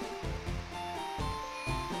 Nah.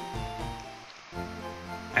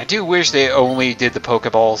 I do wish they only did the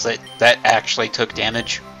Pokeballs that actually took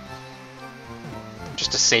damage.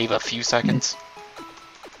 Just to save a few seconds.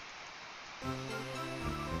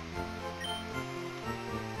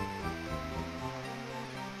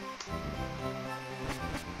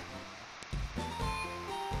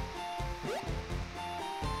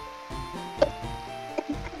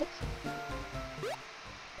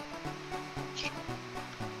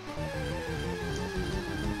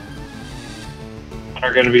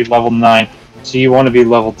 Are going to be level 9, so you want to be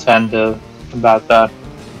level 10 to combat that.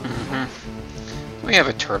 Mm-hmm. We have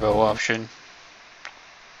a turbo option.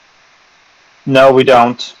 No, we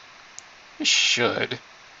don't. We should.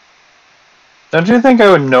 Don't you think I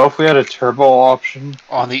would know if we had a turbo option?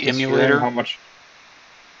 On the emulator? How much?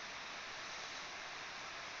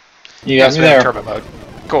 You got Yes, me we have there. turbo mode.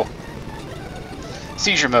 Cool.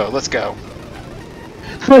 Seizure mode, let's go.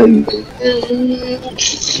 I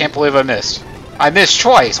can't believe I missed. I missed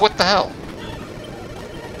twice, what the hell?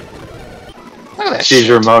 Look at that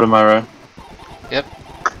Seizure shit. mode, am I right? Yep.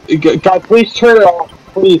 God, please turn it off.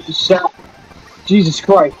 Please, stop. Jesus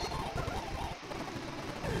Christ.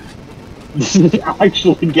 This is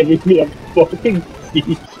actually giving me a fucking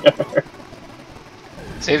seizure.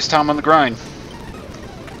 Saves time on the grind.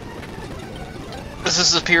 This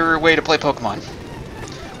is a superior way to play Pokemon.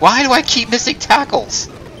 Why do I keep missing tackles?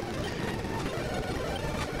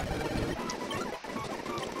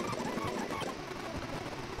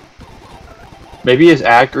 Maybe his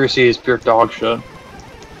accuracy is pure dog shit.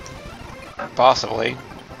 Possibly.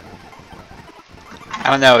 I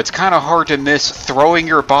don't know, it's kind of hard to miss throwing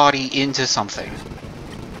your body into something.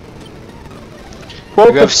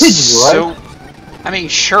 Well, You have it's a pigeon, right? I mean,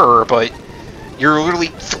 sure, but you're literally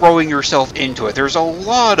throwing yourself into it. There's a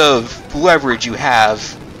lot of leverage you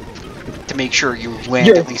have to make sure you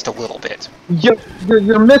land at least a little bit.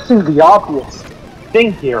 You're missing the obvious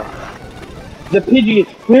thing here. The Pidgey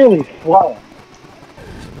is clearly flying.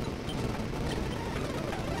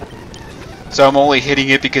 So I'm only hitting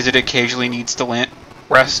it because it occasionally needs to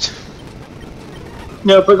rest.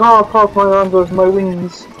 No, it's like, oh, cross my arms with my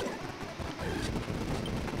wings.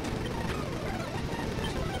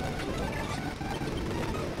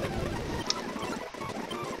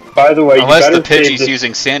 By the way, Unless you the better Pidgey's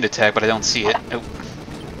using Sand Attack, but I don't see it. Nope.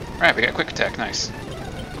 Alright, we got Quick Attack, nice.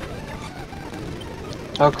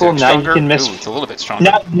 Oh, cool, now you can miss... Ooh, it's a little bit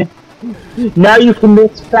stronger. Now you can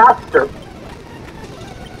miss faster.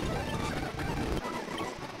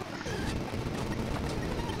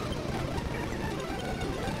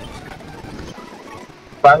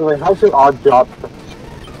 By the way, how's your odd job?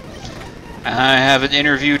 I have an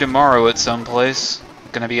interview tomorrow at some place.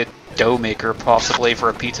 Gonna be a dough maker, possibly, for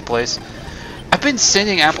a pizza place. I've been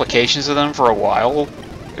sending applications to them for a while.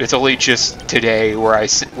 It's only just today where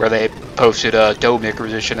they posted a dough maker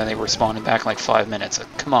position and they responded back in like 5 minutes.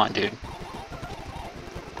 Come on, dude.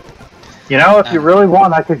 You know, if you really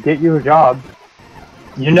want, I could get you a job.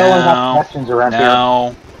 You know I have connections around here.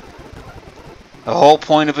 No. The whole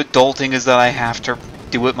point of adulting is that I have to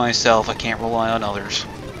do it myself. I can't rely on others.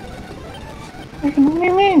 What do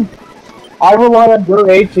you mean? I rely on your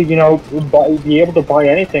aid to, you know, be able to buy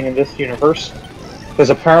anything in this universe.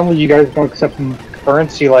 Because apparently you guys don't accept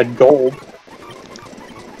currency like gold.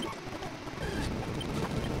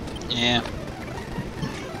 Yeah.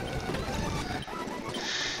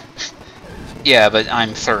 Yeah, but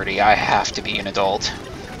I'm 30. I have to be an adult.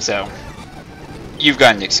 So, you've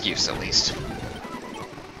got an excuse at least.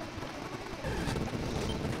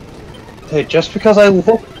 Hey, just because I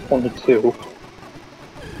look 22.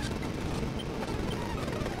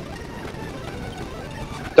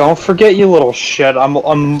 Don't forget, you little shit. I'm you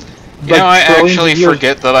know, I actually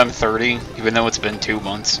forget that I'm 30, even though it's been 2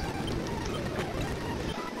 months.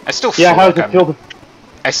 I still feel like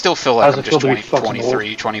I still feel like I'm just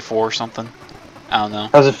 23, 24 or something. I don't know.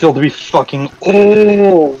 How's it feel to be fucking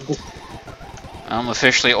old? I'm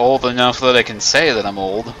officially old enough that I can say that I'm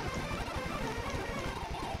old.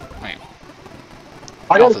 Wait.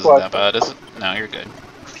 Health isn't that bad, is it? No, you're good.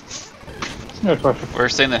 No question.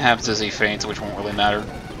 Worst thing that happens is he faints, which won't really matter.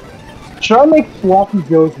 Should I make sloppy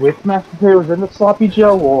joes with mashed potatoes in the sloppy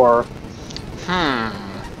joe, or?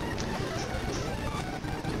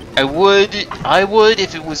 I would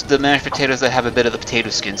if it was the mashed potatoes that have a bit of the potato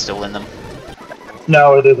skin still in them.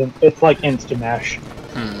 No, it isn't. It's like Instamash.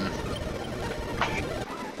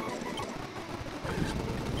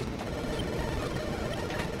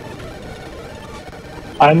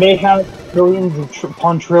 I may have trillions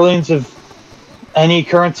upon trillions of any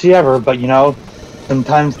currency ever, but you know,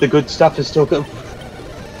 sometimes the good stuff is still good.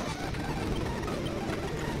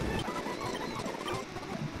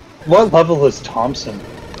 What level is Thompson?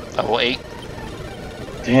 Level 8.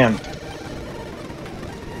 Damn.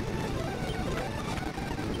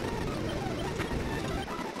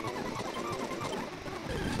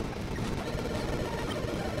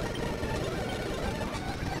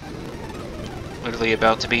 Literally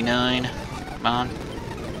about to be 9. Come on.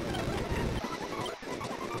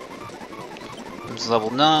 It's level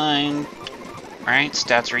 9. Alright,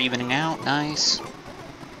 stats are evening out. Nice.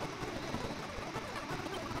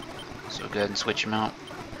 So go ahead and switch him out.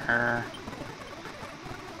 Her.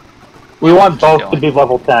 We want both to be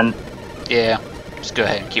level 10. Yeah. Just go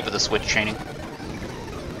ahead and keep with the switch chaining.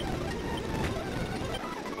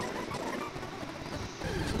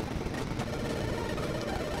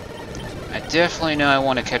 I definitely know I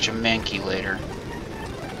want to catch a Mankey later.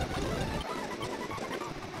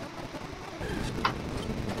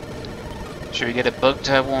 Should we get a bug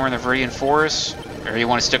type war in the Viridian Forest? Or do you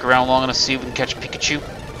want to stick around long enough to see if we can catch a Pikachu?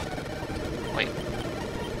 Wait.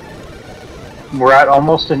 We're at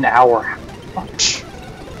almost an hour.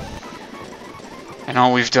 And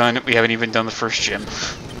all we haven't even done the first gym.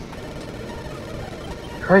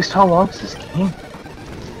 Christ, how long is this game?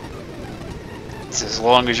 It's as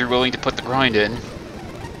long as you're willing to put the grind in.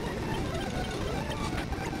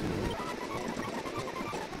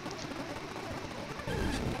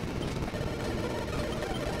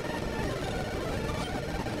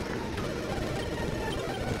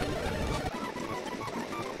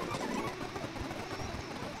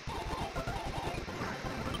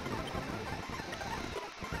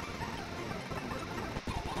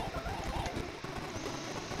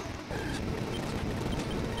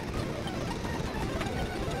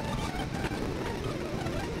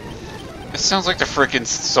 It sounds like the frickin'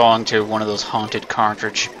 song to one of those haunted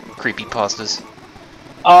cartridge creepypastas.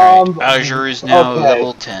 Azure is now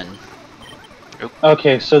level 10. Oop.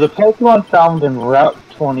 Okay, so the Pokemon found in Route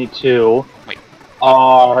 22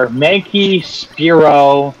 are Mankey,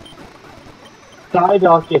 Spearow,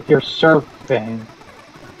 Psyduck if you're surfing,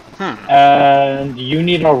 and you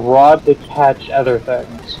need a rod to catch other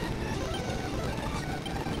things.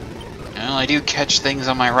 Well, I do catch things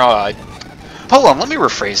on my rod. Hold on, let me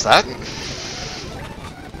rephrase that.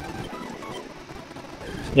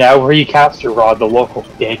 Yeah, where you cast your rod, the local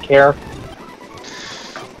daycare.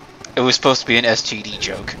 It was supposed to be an STD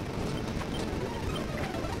joke.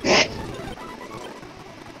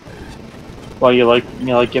 Well, you like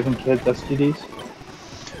giving kids STDs?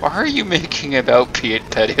 Why are you making about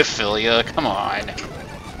pedophilia? Come on.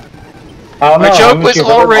 My joke was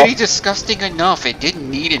already disgusting enough. It didn't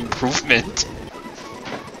need improvement.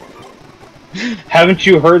 Haven't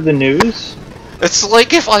you heard the news? It's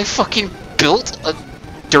like if I fucking built a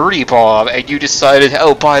dirty bomb and you decided,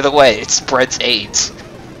 oh, by the way, it spreads AIDS.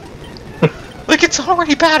 Like, it's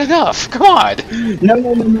already bad enough. Come on.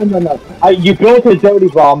 No. You built a dirty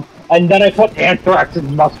bomb, and then I put anthrax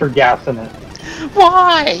and mustard gas in it.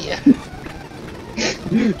 Why?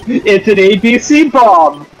 It's an ABC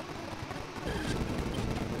bomb!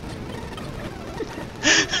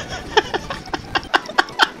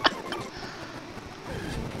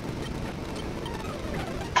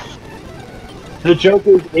 The joke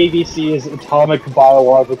is ABC is atomic,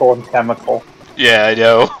 biological, and chemical. Yeah, I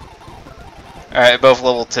know. Alright, both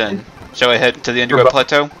level 10. Shall I head to the Underground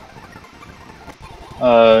Plateau?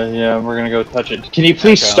 Yeah, we're gonna go touch it. Can you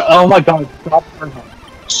please stop? Oh my god, stop Turbo.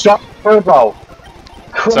 Stop Turbo!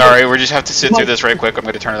 Sorry, we just have to sit through this right quick. I'm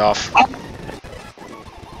gonna turn it off.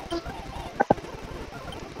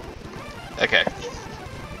 Okay.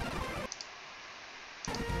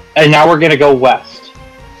 And now we're gonna go west.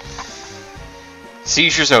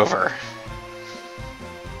 Seizure's over.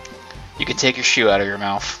 You can take your shoe out of your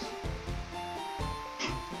mouth.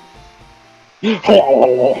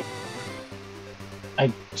 I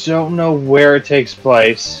don't know where it takes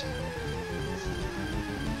place.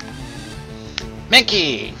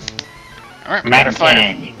 Mankey! Alright, we gotta find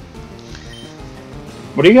him.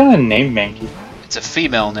 What are you gonna name Mankey? It's a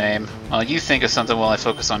female name. Well, you think of something while I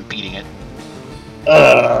focus on beating it.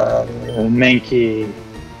 Mankey.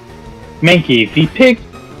 Mankey, the pig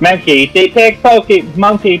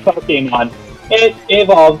monkey Pokemon. It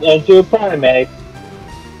evolved into Primate,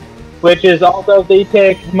 which is also the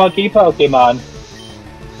pig monkey Pokemon.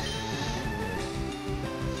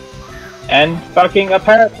 And fucking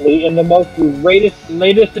apparently in the most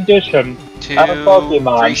latest edition of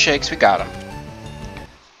Pokemon. 3 shakes, we got him.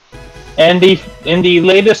 And in the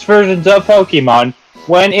latest versions of Pokemon,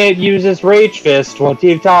 when it uses Rage Fist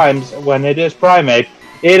 20 times when it is Primate,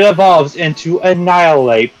 it evolves into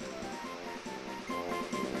Annihilate.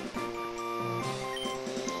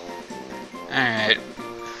 Alright.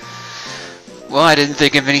 Well, I didn't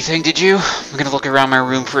think of anything, did you? I'm gonna look around my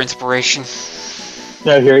room for inspiration.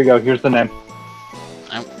 Yeah, here you go. Here's the name.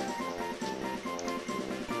 Oh.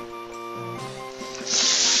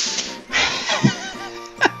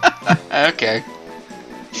 Okay.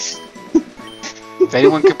 If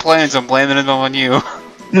anyone complains, I'm blaming it on you.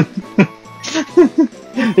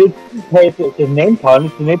 Hey, it's a name pun.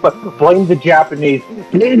 It's a name pun. Blame the Japanese.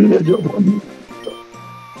 Blame the Japanese.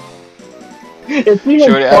 It's even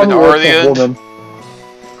should it have an R at the end?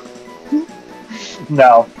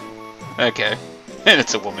 No. Okay. And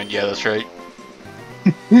it's a woman, yeah, that's right.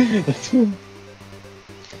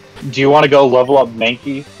 Do you want to go level up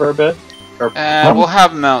Mankey for a bit? Or we'll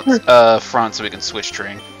have him out front so we can switch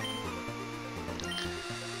train.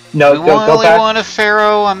 No, we go back. want a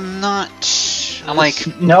Pharaoh? I'm not... I'm like...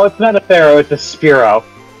 No, it's not a Pharaoh, it's a Spearow.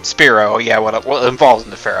 Spearow, yeah, what involves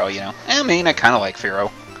in the Pharaoh, you know. I mean, I kind of like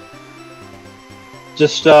Pharaoh.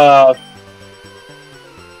 Just, I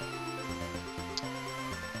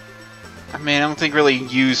mean, I don't think really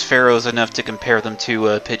use Pharaohs enough to compare them to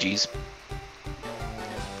Pidgeys.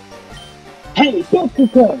 Hey, don't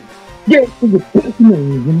come! Get to the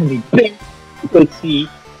business, bitch! Because see,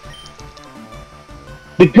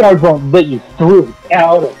 the guard won't let you through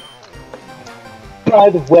out of. By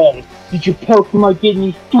the way, did your Pokemon get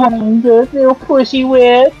any stronger, little pussy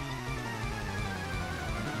whip?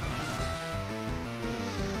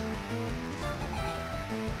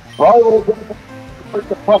 Rival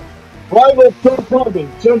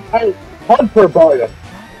Hunter Biden.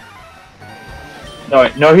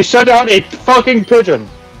 No, he sent out a fucking pigeon.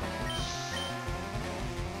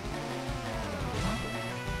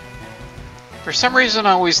 For some reason,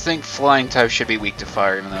 I always think flying types should be weak to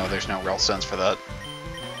fire, even though there's no real sense for that.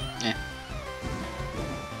 Eh.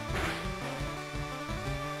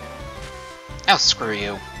 Oh, screw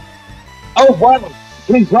you. Oh wow!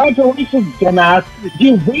 Congratulations, dumbass!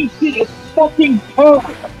 You wasted a fucking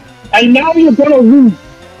turn! And now you're gonna lose!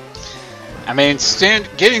 I mean,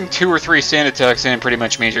 getting 2 or 3 stand attacks in pretty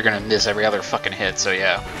much means you're gonna miss every other fucking hit, so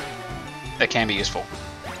yeah. That can be useful.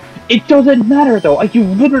 It doesn't matter though, you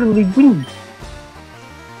literally win!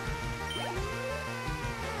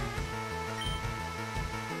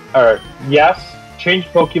 Alright, yes, change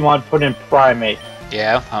Pokemon, put in Primate.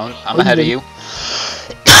 Yeah, I'm ahead of you.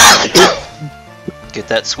 Get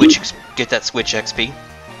that Switch XP.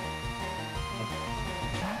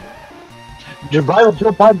 Your rival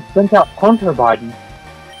Joe Biden sent out Hunter Biden.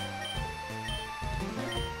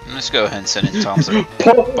 Let's go ahead and send it to Thompson.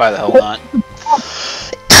 Why the hell not?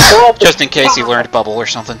 Just in case he learned Bubble or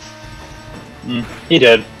something. He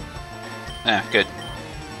did. Ah, good.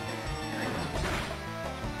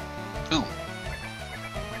 Ooh.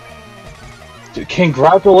 Dude,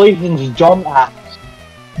 congratulations, dumbass.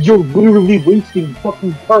 You're literally wasting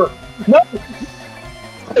fucking turn. No!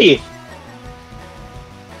 Hey!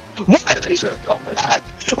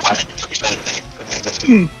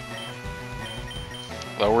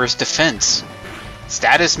 Lowers defense.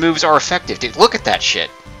 Status moves are effective. Dude, look at that shit.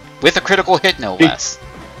 With a critical hit, no less.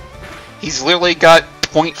 He's literally got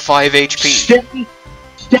 0.5 HP.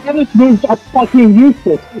 Status moves are fucking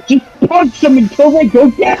useless. Just punch them until they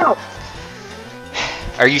go down.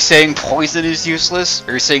 Are you saying poison is useless?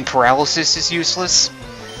 Are you saying paralysis is useless?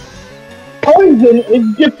 Poison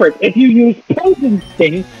is different. If you use poison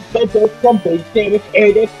sting, that does some big damage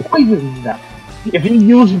and it poisons them. If you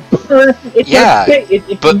use burn,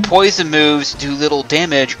 but poison moves do little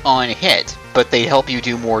damage on hit, but they help you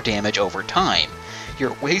do more damage over time.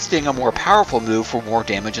 You're wasting a more powerful move for more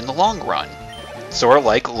damage in the long run. Sort of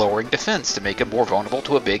like lowering defense to make it more vulnerable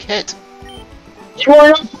to a big hit. You are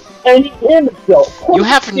not any damage though. You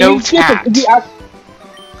have no tact.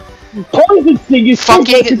 Poison sting is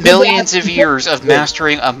fucking millions of years of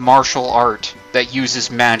mastering a martial art that uses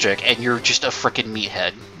magic, and you're just a frickin'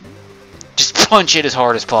 meathead. Just punch it as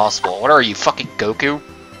hard as possible. What are you, fucking Goku?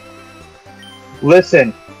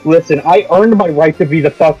 Listen, I earned my right to be the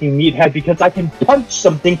fucking meathead because I can punch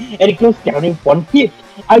something and it goes down in one hit.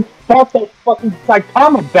 I fought that fucking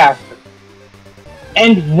Saitama bastard.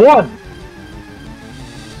 And won.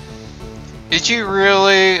 Did you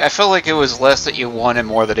really? I felt like it was less that you won and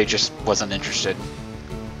more that he just wasn't interested.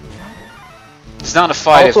 It's not a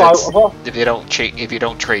fight also, if you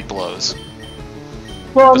don't trade blows.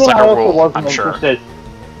 Well, it's like I a also rule, wasn't I'm interested. sure.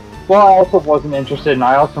 Well, I also wasn't interested, and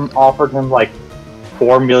I also offered him like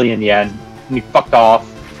 4 million yen, and he fucked off.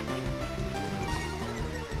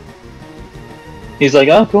 He's like,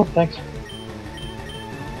 "Oh, cool, thanks."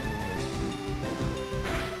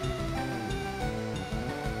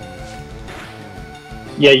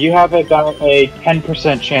 Yeah, you have about a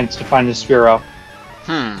 10% chance to find a Sphero.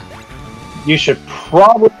 You should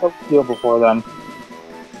probably steal before then.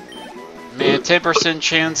 Man, 10%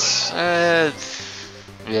 chance?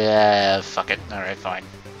 Yeah, fuck it. Alright, fine.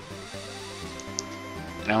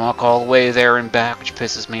 And I'll walk all the way there and back, which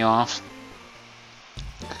pisses me off.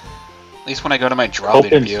 At least when I go to my job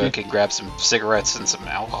interview, I can grab some cigarettes and some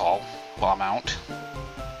alcohol while I'm out.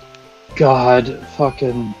 God,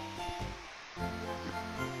 fucking...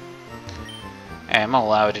 I'm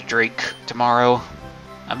allowed to drink tomorrow.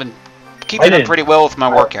 I've been keeping up pretty well with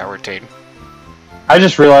my workout routine. I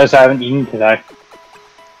just realized I haven't eaten today.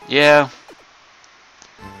 Yeah.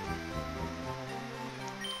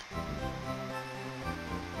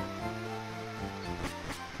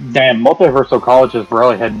 Damn, multiversal college is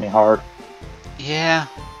really hitting me hard. Yeah.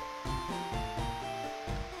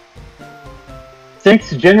 Thanks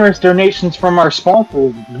to generous donations from our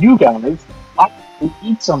sponsors, you guys, I can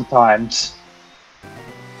eat sometimes.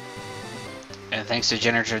 And thanks to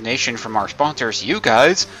generous donation from our sponsors, you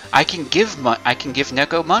guys, I can give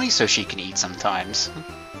Neko money so she can eat sometimes.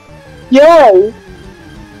 Yay!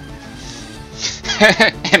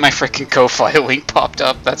 And my freaking Ko-Fi link popped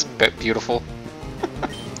up. That's beautiful.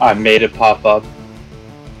 I made it pop up.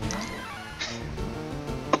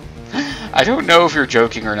 I don't know if you're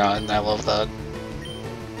joking or not, and I love that.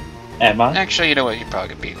 Am I? Actually, you know what? You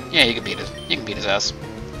probably could beat. Yeah, you can beat his. You can beat his ass.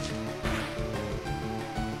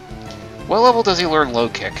 What level does he learn low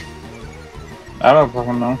kick? I don't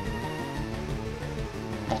fucking know.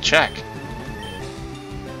 We'll check.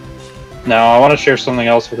 No, I want to share something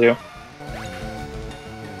else with you.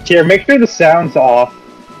 Here, make sure the sound's off.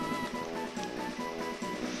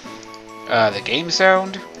 The game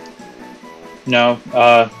sound? No,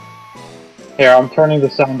 here, I'm turning the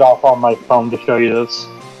sound off on my phone to show you this.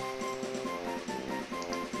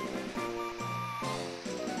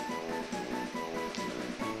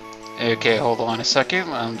 Okay, hold on a second.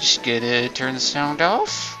 I'm just gonna turn the sound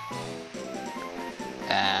off.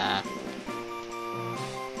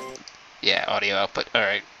 Yeah, audio output.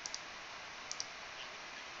 Alright.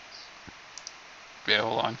 Yeah,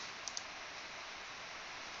 hold on.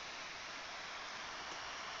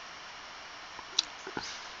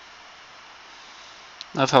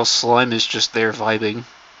 Love how Slime is just there vibing.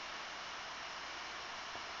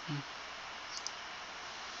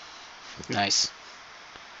 Nice.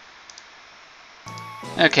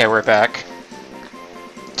 Okay, we're back.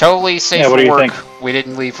 Totally safe for work. We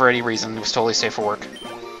didn't leave for any reason. It was totally safe for work.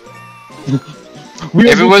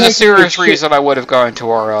 If it was a serious reason, I would have gone to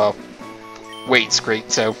our weights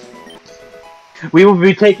grade, so... We will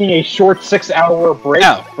be taking a short 6-hour break.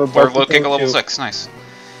 No, we're low kick at level 6, nice.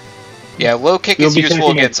 Yeah, low kick is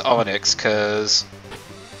useful against Onyx, cause...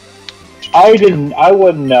 I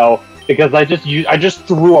wouldn't know, because I just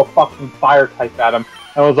threw a fucking fire type at him,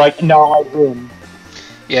 and was like, no, I win.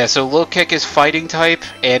 Yeah, so low kick is fighting type,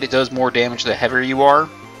 and it does more damage the heavier you are.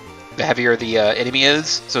 The heavier the enemy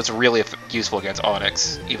is, so it's really useful against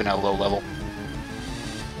Onyx, even at a low level.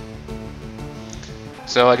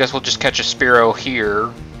 So I guess we'll just catch a Spearow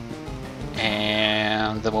here,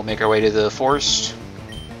 and then we'll make our way to the forest.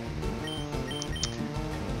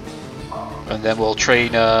 And then we'll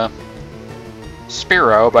train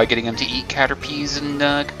Spearow by getting him to eat Caterpies and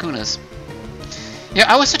Kakunas.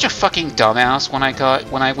 Yeah, I was such a fucking dumbass when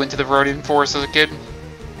I went to the Vermilion Forest as a kid.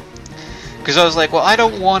 Because I was like, well, I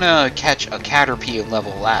don't want to catch a Caterpie and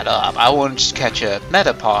level that up. I want to just catch a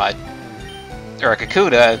Metapod or a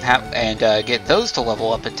Kakuna and get those to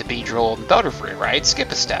level up into Beedrill and Butterfree, right? Skip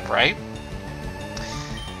a step, right?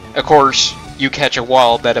 Of course, you catch a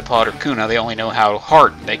wild Metapod or Kakuna, they only know how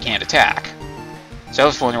hard they can't attack. So I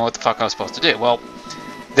was wondering what the fuck I was supposed to do. Well,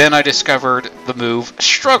 then I discovered the move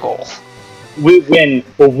Struggle. We win.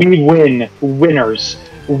 We win. Winners.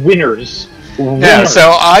 Winners. Yeah,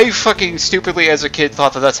 so I fucking stupidly as a kid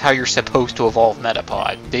thought that that's how you're supposed to evolve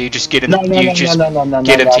Metapod. You just get him, get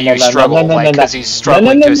him to use Struggle, like, because he's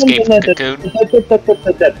struggling to escape from Cocoon.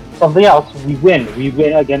 Something else. We win. We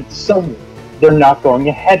win against Sony. They're not going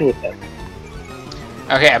ahead with it.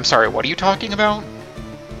 Okay, I'm sorry, what are you talking about?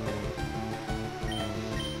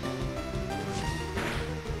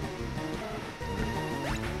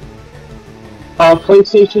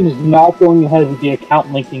 PlayStation is not going ahead with the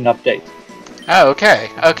account linking update. Oh, okay.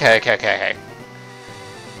 Okay.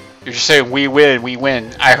 You're just saying we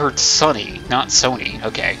win. I heard Sony, not Sony.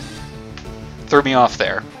 Okay. Threw me off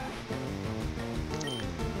there.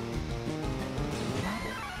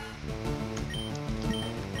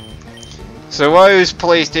 So why is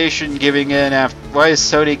PlayStation giving in after? Why is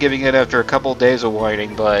Sony giving in after a couple days of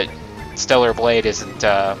whining, but Stellar Blade isn't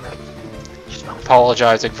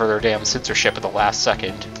apologizing for their damn censorship at the last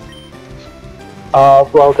second?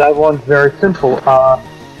 Well, that one's very simple.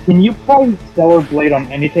 Can you play Stellar Blade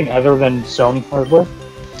on anything other than Sony hardware?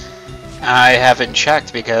 I haven't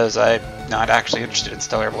checked because I'm not actually interested in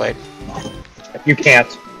Stellar Blade. You can't.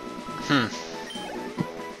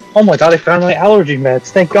 Oh my god, I found my allergy meds.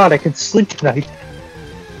 Thank god I can sleep tonight.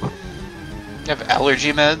 You have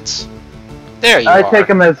allergy meds? There you are. I take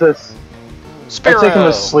them as a... Spearow. I take them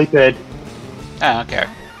as sleep aid. Oh, okay.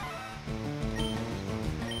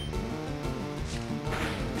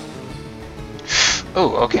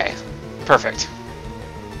 Oh, okay. Perfect.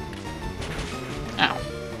 Ow.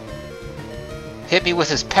 Hit me with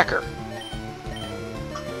his pecker.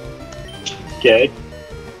 Okay.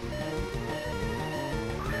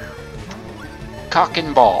 Cock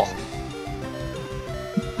and ball.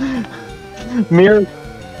 Mirror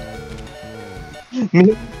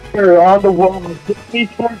on the wall. Hit me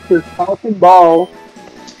towards his cock and ball.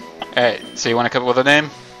 Alright, so you want to come up with a name?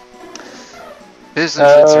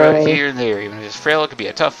 Business fits right here and there. Even if it's frail, it could be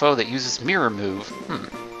a tough foe that uses mirror move.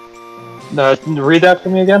 Read that for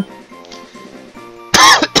me again.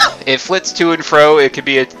 It flits to and fro. It could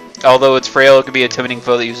be a, although it's frail, it could be a timiding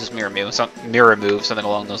foe that uses mirror move, something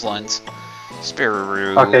along those lines.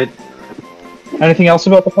 Spearow. Okay. Anything else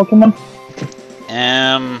about the Pokemon?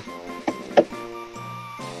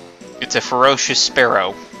 It's a ferocious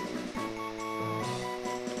sparrow.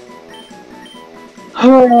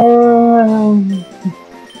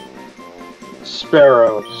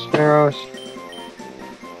 Sparrows.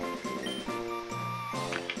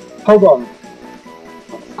 Hold on.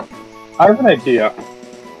 I have an idea.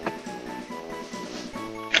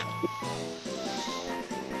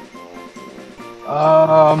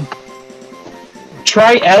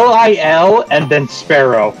 Try Lil and then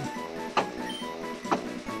Sparrow.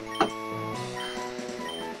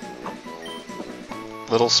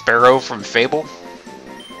 Little Sparrow from Fable?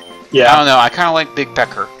 Yeah. I don't know, I kind of like Big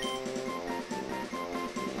Pecker.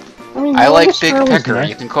 I like Big Pecker, nice.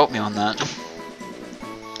 You can quote me on that.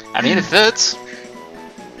 I mean, it fits.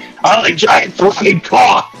 I like giant fucking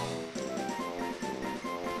claw!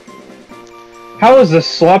 How is this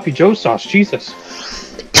sloppy Joe sauce? Jesus.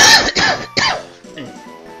 I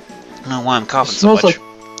don't know why I'm coughing so much.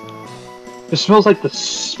 It smells like the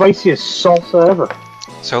spiciest salsa ever.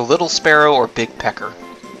 So, Little Sparrow or Big Pecker?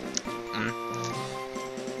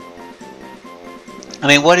 I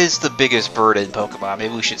mean, what is the biggest bird in Pokemon?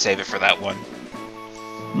 Maybe we should save it for that one.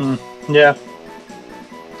 Yeah.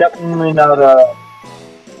 Definitely not,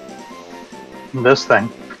 this thing.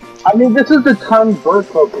 I mean, this is the tiny bird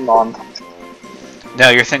Pokemon. No,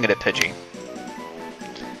 you're thinking of Pidgey.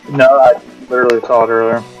 No, I literally saw it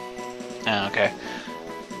earlier. Oh, okay.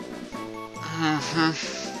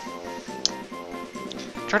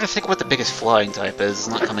 Trying to think what the biggest flying type is. It's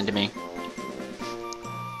not coming to me.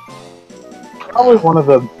 Probably one of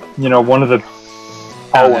the, one of the...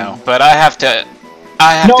 I don't know, but I have to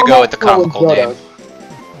go with the comical name.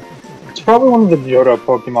 It's probably one of the Johto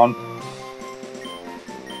Pokemon.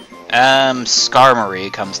 Scar Marie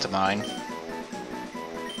comes to mind.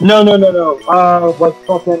 No. Like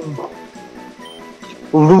fucking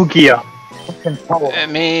Lugia. I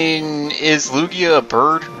mean, is Lugia a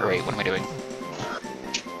bird? Or wait, what am I doing?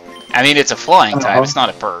 I mean, it's a flying type. It's not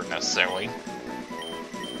a bird necessarily.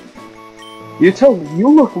 You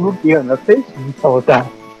look Lugia in the face and you tell it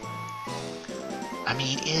that. I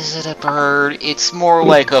mean, is it a bird? It's more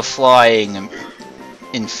like a flying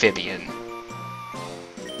amphibian.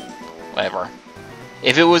 Whatever.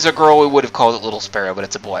 If it was a girl, we would have called it Little Sparrow, but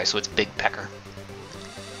it's a boy, so it's Big Pecker.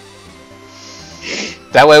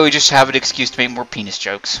 That way we just have an excuse to make more penis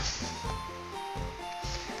jokes.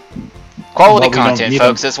 Quality content,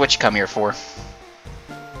 folks, that's what you come here for.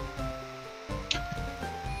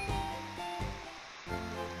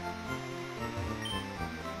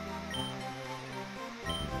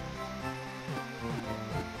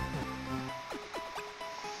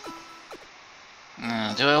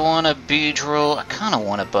 Do I want a Beedrill? I kind of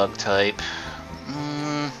want a bug type.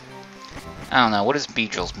 I don't know. What is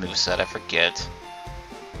Beedrill's moveset? I forget.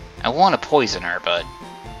 I want a Poisoner, but...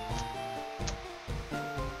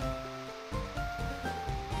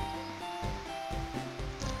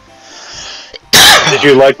 Did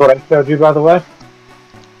you like what I showed you, by the way?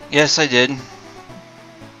 Yes, I did.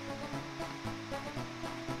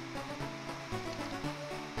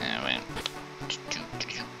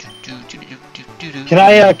 Can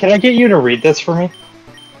I get you to read this for me?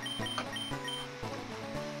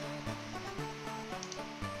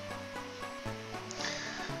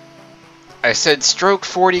 I said, stroke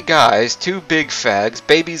 40 guys, 2 big fags,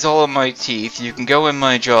 babies all in my teeth, you can go in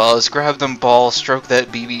my jaws, grab them balls, stroke that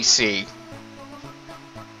BBC.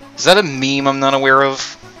 Is that a meme I'm not aware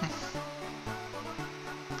of?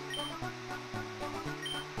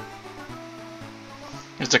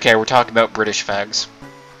 It's okay, we're talking about British fags.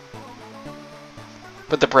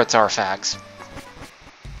 But the Brits are fags.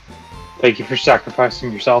 Thank you for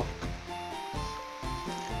sacrificing yourself.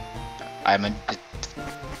 I'm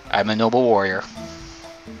a noble warrior.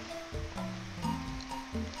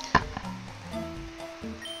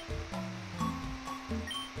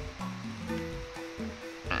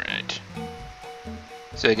 Alright.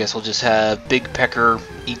 So I guess we'll just have Big Pecker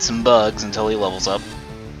eat some bugs until he levels up.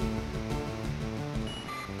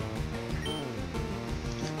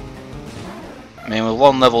 I mean, with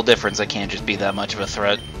 1 level difference, I can't just be that much of a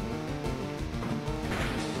threat.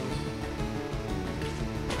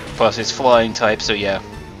 Plus, it's flying type, so yeah.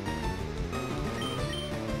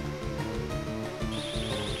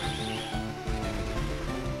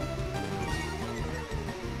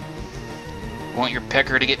 Want your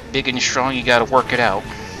pecker to get big and strong, you gotta work it out.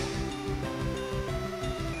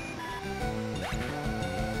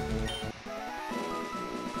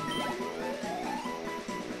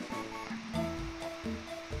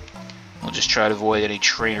 We'll just try to avoid any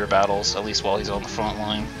trainer battles, at least while he's on the front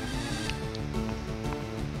line.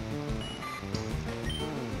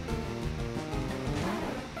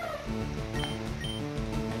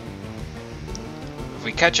 If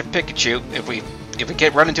we catch a Pikachu, if we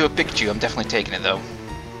run into a Pikachu, I'm definitely taking it though.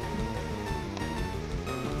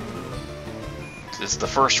 It's the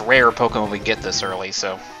first rare Pokemon we get this early,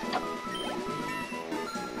 so.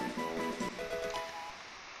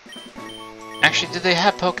 Actually, did they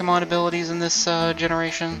have Pokemon abilities in this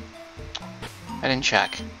generation? I didn't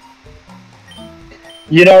check.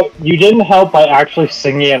 You know, you didn't help by actually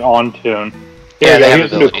singing it on tune. Yeah, they have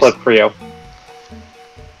here's a new clip for you.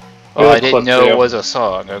 Oh, I didn't know it was a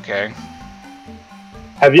song, okay.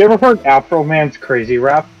 Have you ever heard Afro Man's Crazy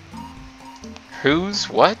Rap? Who's?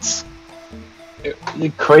 What?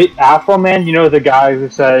 Afro Man, you know the guy who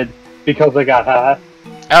said, because I got high?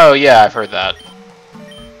 Oh, yeah, I've heard that.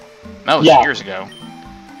 That was years ago.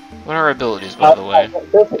 What are our abilities, by the way?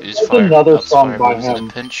 There's another song by him. In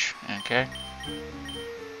a pinch. Okay.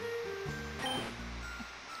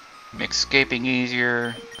 Make escaping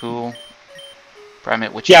easier. Cool.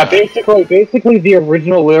 Primate, which basically the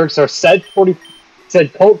original lyrics are said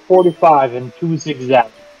Colt 45 and 2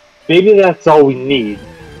 zigzags. Maybe that's all we need.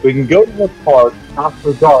 We can go to the park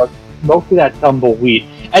after dark, smoke that tumbleweed,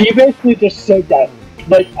 and you basically just said that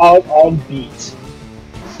like on beat.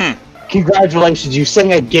 Congratulations, you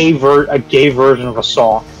sang a gay version of a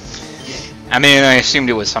song. I mean, I assumed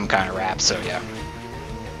it was some kind of rap, so yeah.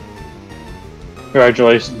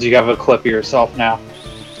 Congratulations, you have a clip of yourself now.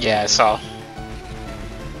 Yeah, I saw.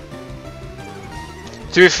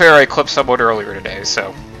 To be fair, I clipped someone earlier today,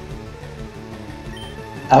 so.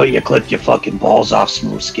 Oh, you clipped your fucking balls off,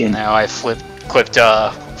 Smooth Skin. Now I clipped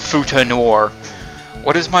Futa Noir.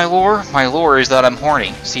 What is my lore? My lore is that I'm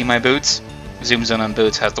horny. See my boots? Zooms in on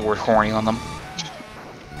boots, has the word horny on them.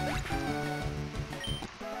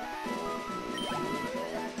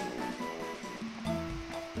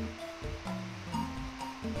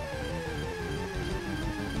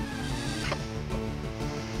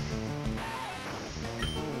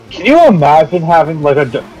 Can you imagine having like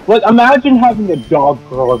imagine having a dog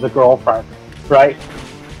girl as a girlfriend, right?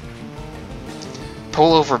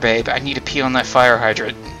 Pull over, babe. I need to pee on that fire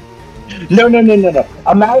hydrant. No.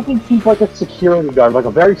 Imagine she's like a security guard, like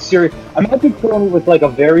a very serious. Imagine going with like a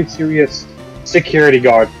very serious security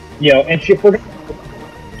guard, you know, and she forgot.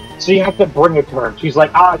 So you have to bring it to her. She's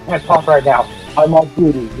like, I can't talk right now. I'm on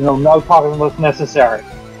duty. You know, no talking unless necessary.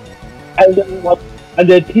 And then like, and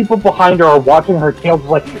then people behind her are watching her tail, just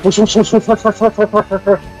like, whoosh, whoosh, whoosh, whoosh, whoosh, whoosh, whoosh, whoosh, whoosh,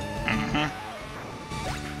 whoosh.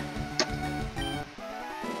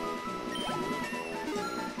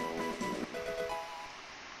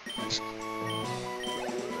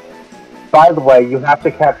 By the way, you have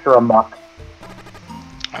to capture a muck.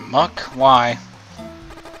 A muck? Why?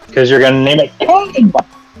 Because you're gonna name it King.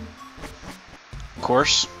 Of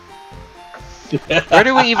course. Where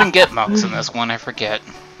do we even get mucks in this one? I forget.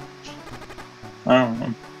 I don't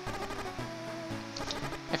know.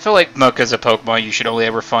 I feel like muck is a Pokemon you should only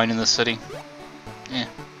ever find in the city. Yeah.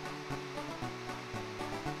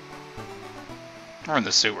 Or in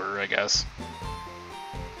the sewer, I guess.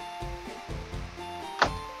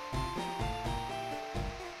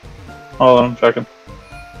 Hold on, I'm checking.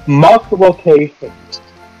 Muck locations.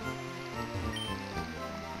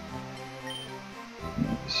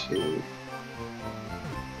 Let's see.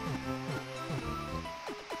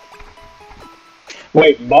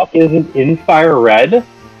 Wait, Muck isn't in FireRed?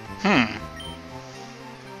 Hmm.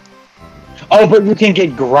 Oh, but you can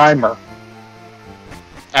get Grimer.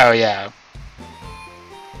 Oh, yeah.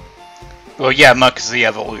 Well, yeah, Muck is the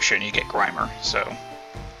evolution. You get Grimer, so...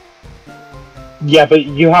 Yeah, but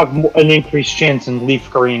you have an increased chance in Leaf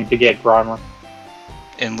Green to get Grimer.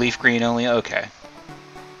 In Leaf Green only? Okay.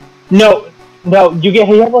 No, you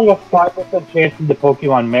have like a 5% chance in the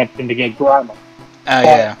Pokemon Mansion to get Grimer. Oh,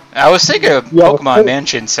 yeah. I was thinking of yeah, Pokemon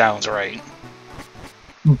Mansion sounds right.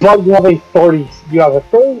 But you have a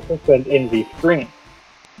 30% in Leaf Green.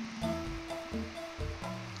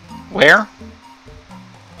 Where?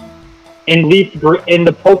 In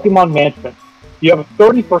the Pokemon Mansion, you have a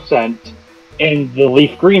 30% in the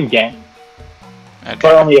Leaf Green game, Okay.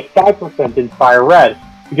 but only a 5% in Fire Red,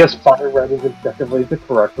 because Fire Red is objectively the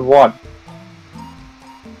correct one.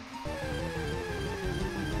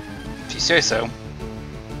 If you say so.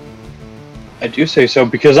 I do say so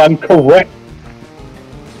because I'm correct.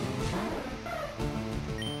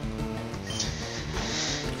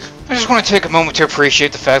 I just want to take a moment to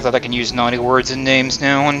appreciate the fact that I can use naughty words in names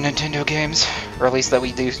now on Nintendo games. Or at least that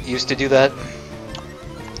we used to do that.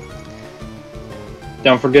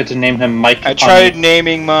 Don't forget to name him Mike. I tried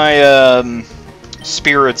naming my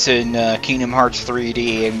spirits in Kingdom Hearts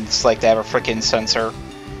 3D, and it's like they have a freaking sensor.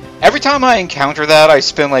 Every time I encounter that, I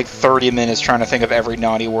spend like 30 minutes trying to think of every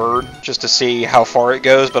naughty word, just to see how far it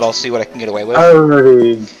goes, but I'll see what I can get away with.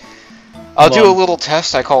 I'll do a little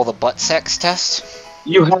test I call the butt sex test.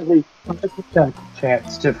 You have a 5%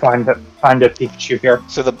 chance to find a Pikachu here.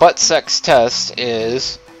 So the butt sex test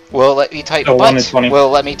is... Will it let me type Oh, butt? 1 in 20. Will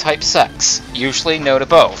it let me type sex? Usually no to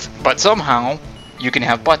both. But somehow, you can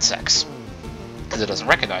have butt sex. Because it doesn't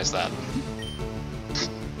recognize that.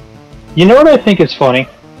 You know what I think is funny?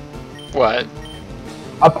 What?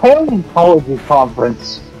 A paleontology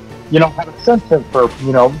conference, you know, had a sensor for,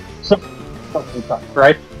 you know, something such,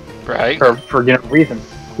 right? Right. For you know, reasons.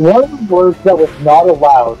 One of the words that was not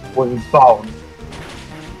allowed was bone.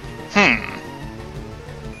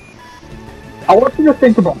 I want you to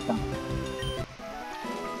think about that.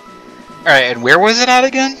 Alright, and where was it at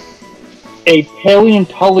again? A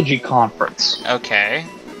paleontology conference. Okay.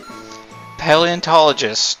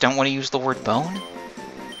 Paleontologists don't want to use the word bone?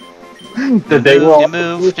 Did they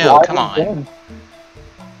move? No, come on.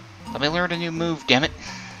 Let me learn a new move, damn it.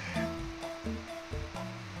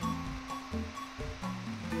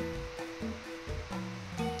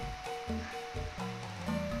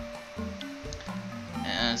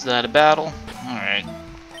 Is that a battle? Alright.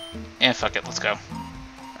 Yeah, fuck it, let's go.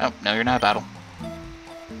 Oh, no, you're not a battle.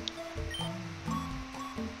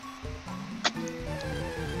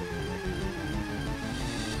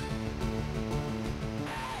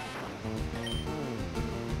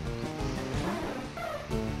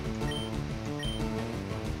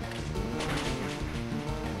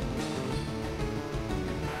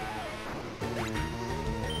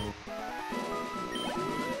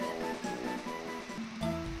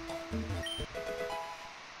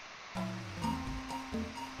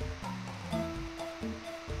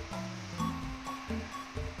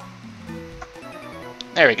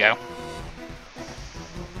 There we go.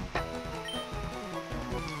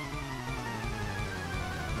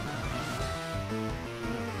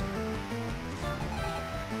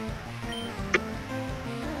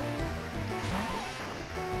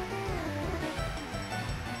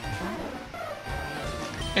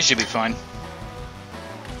 It should be fine.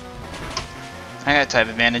 I got type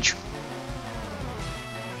advantage.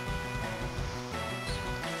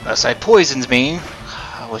 Unless I poisons me.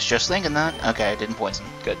 I was just thinking that. Okay, I didn't poison.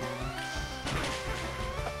 Good.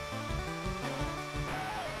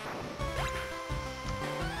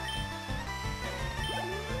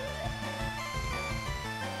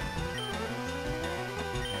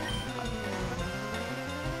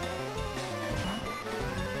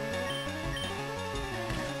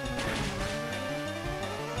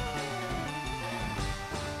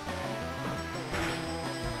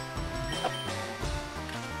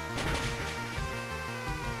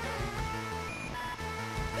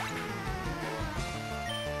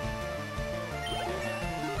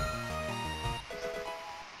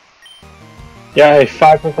 Yeah, a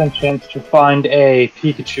 5% chance to find a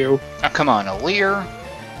Pikachu. Oh, come on, a Leer.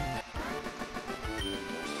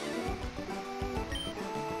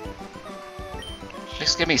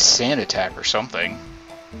 Just give me Sand Attack or something.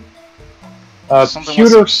 Something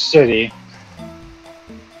Pewter City.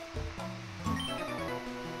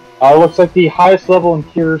 Looks like the highest level in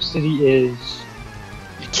Pewter City is...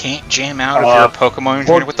 You can't jam out if you're a Pokemon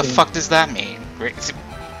trainer? What the fuck does that mean? Because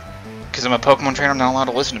I'm a Pokemon trainer, I'm not allowed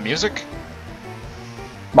to listen to music?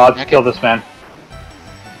 Mods, kill this man.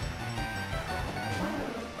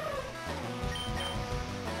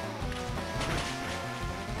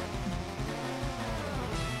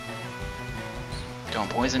 Don't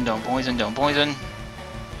poison, don't poison, don't poison.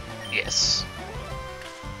 Yes.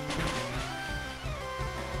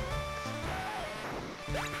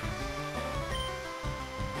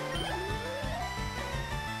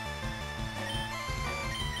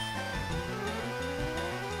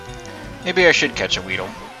 Maybe I should catch a Weedle.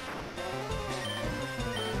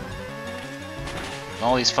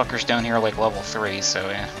 All these fuckers down here are like level 3, so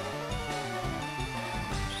yeah.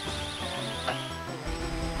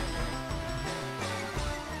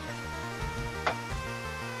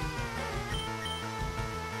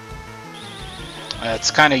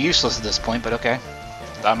 It's kind of useless at this point, but okay.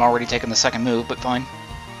 I'm already taking the second move, but fine.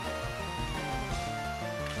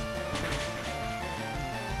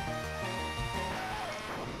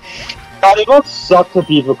 God, it must suck to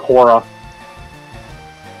be Vicora.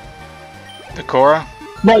 Vicora?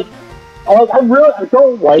 Like, I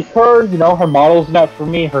don't like her, you know, her model's not for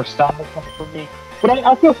me, her style's not for me, but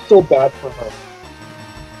I feel so bad for her.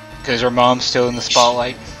 Because her mom's still in the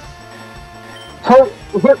spotlight?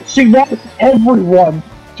 She wants everyone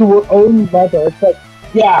to her own mother. It's like,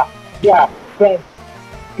 yeah, thanks.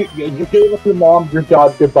 You gave us your mom, your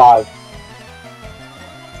dad, goodbye.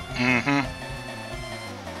 Mm-hmm.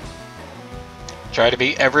 Try to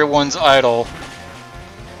be everyone's idol,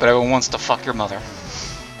 but everyone wants to fuck your mother.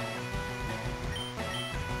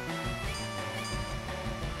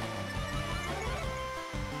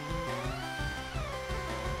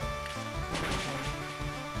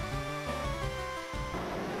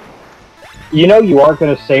 You know you aren't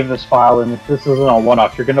going to save this file, and if this isn't a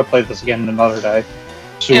one-off, you're going to play this again another day.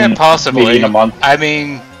 Soon, Yeah, possibly. Maybe in a month. I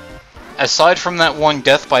mean, aside from that one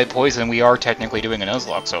death by poison, we are technically doing a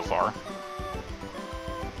Nuzlocke so far.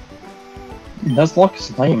 Nuzlocke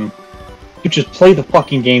is lame. You just play the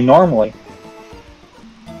fucking game normally.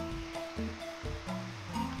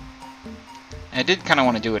 I did kind of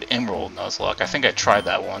want to do an Emerald Nuzlocke. I think I tried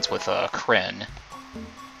that once with Kren.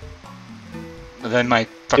 But then my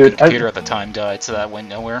fucking computer at the time died, so that went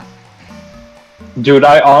nowhere. Dude,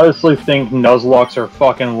 I honestly think Nuzlocks are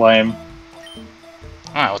fucking lame.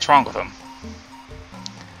 Alright, what's wrong with them?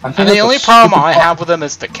 And the only problem I have with them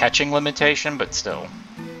is the catching limitation, but still.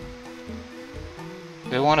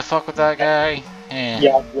 Do we want to fuck with that guy? Eh.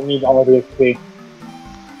 Yeah, we need all of the XP.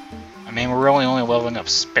 I mean, we're only leveling up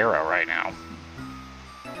Sparrow right now.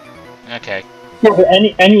 Okay. Yeah, but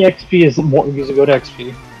any XP is more is a good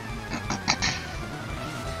XP.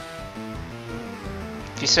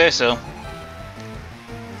 If you say so.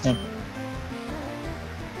 Yeah.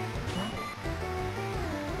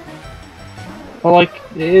 Well, like,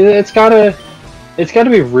 it's gotta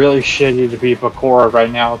be really shitty to be Bakura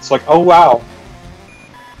right now. It's like, oh wow,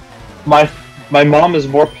 my mom is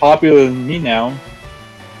more popular than me now.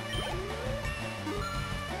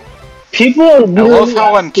 People are really I love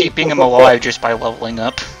how I'm keeping him alive just by leveling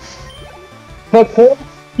up. But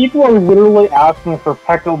people are literally asking for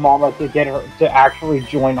Pekko Mama to get her to actually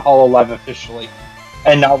join HoloLive officially,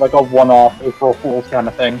 and not like a one-off April Fool's kind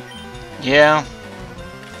of thing. Yeah.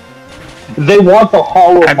 They want the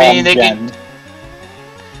Holo I mean, they gen. can.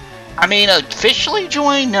 I mean, officially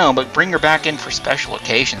join? No, but bring her back in for special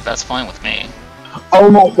occasions. That's fine with me.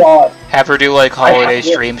 Oh my god. Have her do like holiday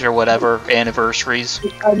streams or whatever, anniversaries.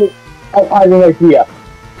 I have an idea.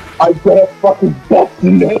 I get a fucking best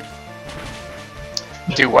in it.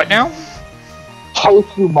 Do what now?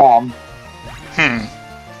 Hoshu mom.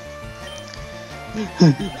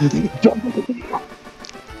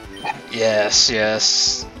 Yes,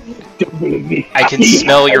 yes. Don't believe me. I can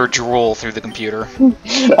smell your drool through the computer.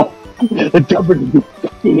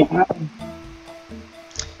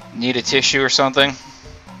 Need a tissue or something?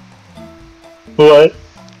 What?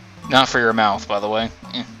 Not for your mouth, by the way.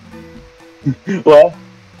 What?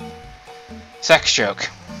 Sex joke.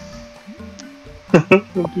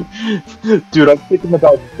 Dude, I'm thinking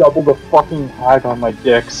about double the fucking hag on my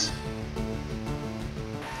dicks.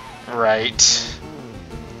 Right.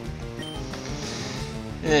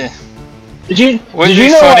 Eh. Did Wouldn't it you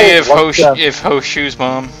be know funny I if Hoshu's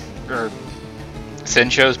mom, or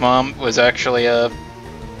Sensho's mom, was actually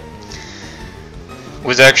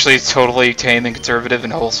totally tame and conservative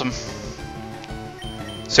and wholesome?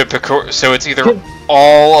 So it's either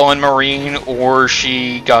all on Marine or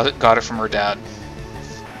she got it from her dad.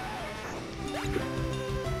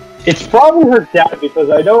 It's probably her dad,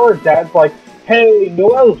 because I know her dad's like, hey,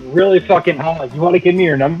 Noelle's really fucking hot. You want to give me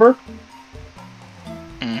your number?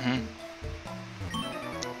 Mm-hmm.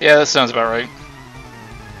 Yeah, that sounds about right.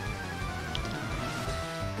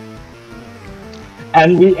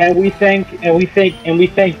 And we thank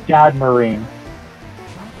Dad Marine.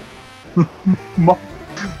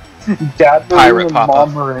 Dad Marine Pirate and Papa.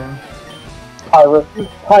 Mom Marine.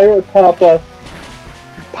 Pirate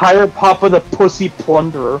Papa the Pussy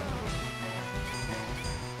Plunderer.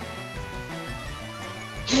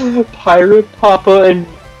 Pirate Papa and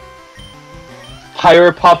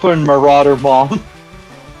Marauder Mom.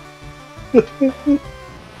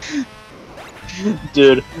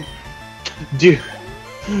 Dude,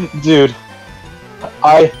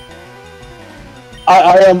 I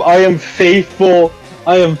am faithful.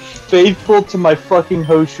 I am faithful to my fucking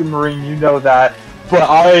Hoshu Marine. You know that, but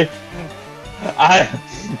I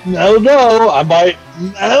don't know. I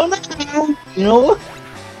don't know. You know.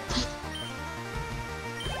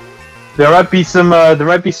 There might be some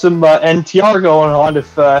NTR going on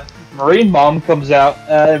if Marine Mom comes out.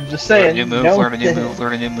 I'm just saying. Learn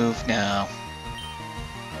a new move now.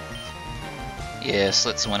 Yes,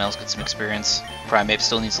 let someone else get some experience. Primate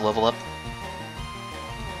still needs to level up.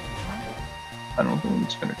 I don't think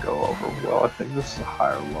it's gonna go over well. I think this is a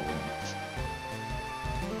higher level.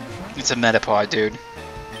 It's a Metapod, dude.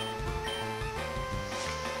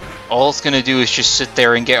 All it's gonna do is just sit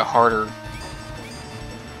there and get harder.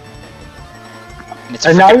 And it's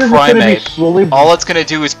a freaking Primate. All it's gonna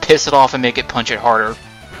do is piss it off and make it punch it harder.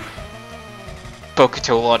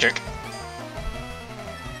 Bokuto logic.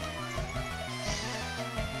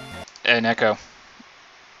 And Neko.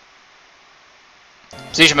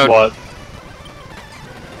 Seizure mode. What?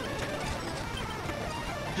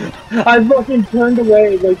 I fucking turned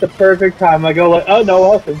away like the perfect time. I go like, oh no,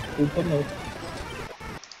 awesome.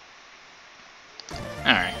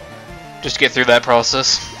 Alright. Just get through that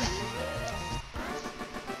process.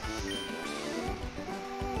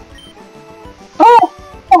 Oh!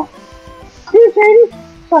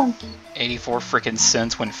 84 frickin'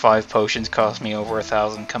 cents when 5 potions cost me over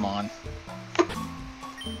 1,000. Come on.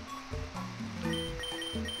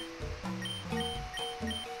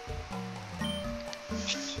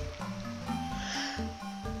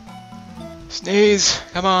 Sneeze!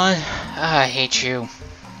 Come on! Ah, I hate you.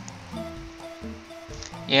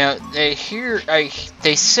 Yeah, they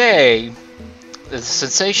say the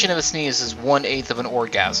sensation of a sneeze is 1/8 of an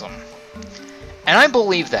orgasm. And I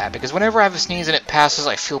believe that, because whenever I have a sneeze and it passes,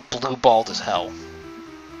 I feel blue-balled as hell.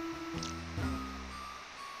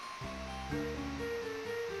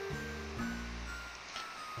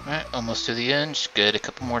 Alright, almost to the end. Just get a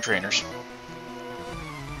couple more drainers.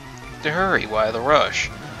 To hurry, why the rush?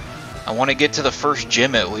 I want to get to the first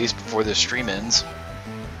gym at least before this stream ends.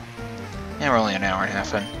 Yeah, we're only an hour and a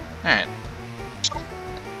half in. Alright.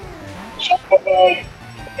 Shut it!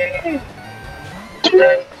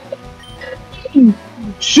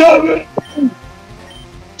 Shut it!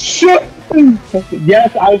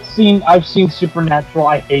 Yes, I've seen Supernatural.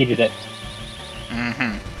 I hated it.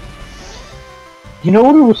 Mm-hmm. You know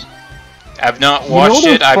what it was? I've not watched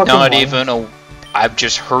it. I've not even. I've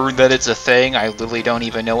just heard that it's a thing. I literally don't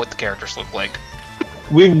even know what the characters look like.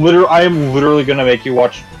 I am literally gonna make you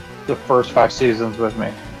watch the first 5 seasons with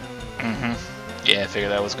me. Mm-hmm. Yeah, I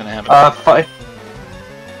figured that was gonna happen.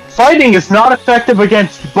 Fighting is not effective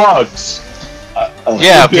against bugs.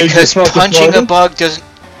 Yeah, because punching a bug doesn't...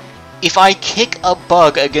 If I kick a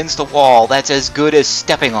bug against a wall, that's as good as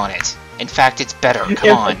stepping on it. In fact, it's better.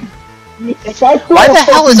 Come on. Why the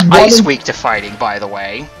hell is Ice weak to fighting, by the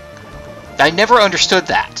way? I never understood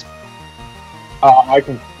that. I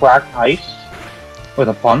can crack ice with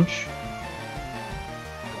a punch.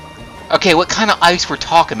 Okay, what kind of ice we're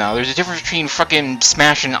talking about? There's a difference between fucking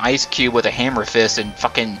smashing an ice cube with a hammer fist and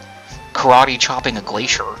fucking karate chopping a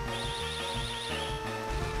glacier.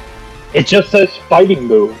 It just says fighting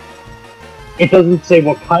move. It doesn't say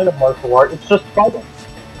what kind of martial art, it's just fighting.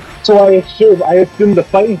 So I assume the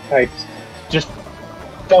fighting types just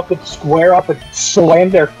fucking square up and slam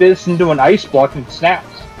their fists into an ice block and snaps.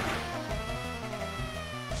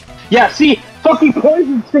 Yeah, see, fucking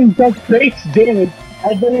poison thing does base damage,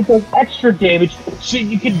 and then it does extra damage, so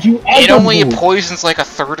you can do other It only moves. poisons like a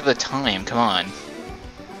third of the time, come on.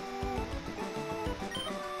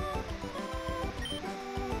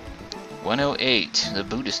 $108, the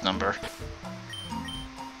Buddhist number.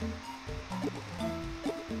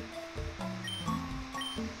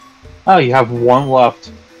 Oh, you have one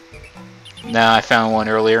left. Nah, I found one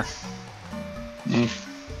earlier.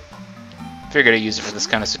 Figured I'd use it for this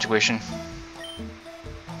kind of situation.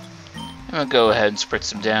 I'm gonna go ahead and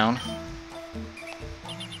spritz them down.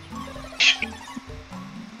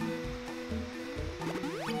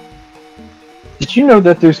 Did you know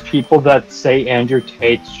that there's people that say Andrew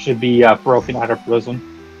Tate should be broken out of prison?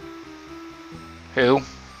 Who?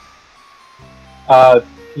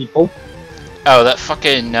 People. Oh, that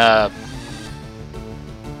fucking,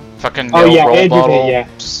 fucking Oh, yeah, roll Andrew bottle Tate, yeah.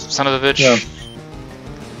 son of a bitch. Yeah.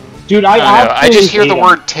 Dude, I don't know. I just hear the hate him.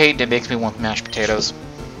 word Tate and it makes me want mashed potatoes.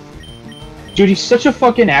 Dude, he's such a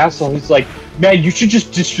fucking asshole. He's like, man, you should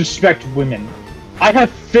just disrespect women. I have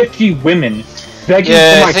 50 women begging for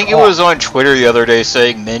Yeah, my I think it cock. was on Twitter the other day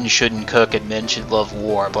saying men shouldn't cook and men should love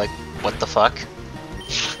war. I'm like, what the fuck?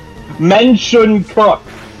 Men shouldn't cook.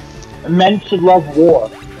 Men should love war.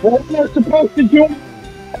 What they're supposed to do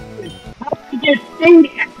is have to get food.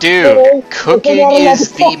 Dude, cooking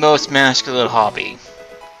is the most masculine hobby.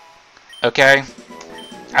 Okay?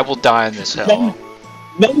 I will die on this hill.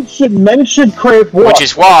 Men should crave war. Which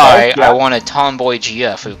is why Okay, yeah. I want a tomboy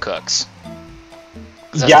GF who cooks.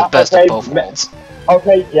 'Cause that's Yeah, the best okay, of both worlds.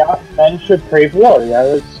 Okay, yeah, men should crave war. Yeah,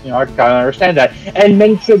 that's, I kind of understand that. and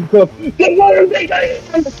men should cook. Then what are they gonna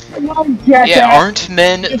do? Yeah, aren't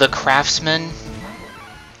men the craftsmen?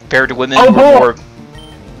 Compared to women Oh, who are boy. more...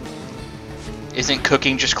 Isn't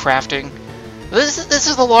cooking just crafting? This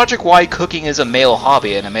is the logic why cooking is a male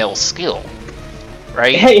hobby and a male skill.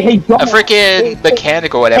 Right? Hey, don't. A freaking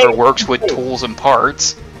mechanic or whatever hey, works with hey. tools and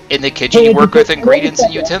parts. In the kitchen, Hey, you work because- with ingredients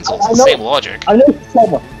and utensils. It's the same logic. I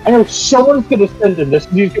know someone's gonna send in this,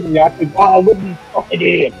 and he's gonna react like, "Oh, look at these fucking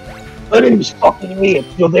idiots! Look at these fucking idiots!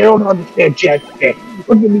 You know, they don't understand jack shit.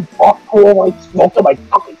 Look at me fuck cool, like smoking my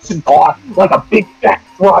fucking cigar like a big fat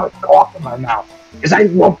throbbing cock in my mouth. Because I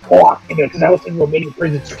love cock, because I was in Romanian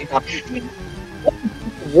prison drinking cock.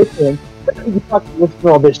 Listen, you fucking listen to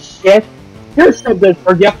all this shit. Here's something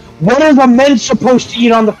for you. What are the men supposed to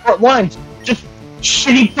eat on the front lines? Just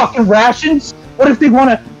shitty fucking rations? What if they want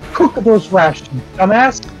to cook those rations,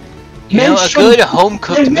 dumbass? You know, a should- good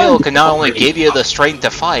home-cooked men- meal can not only give you the strength to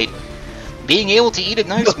fight, being able to eat a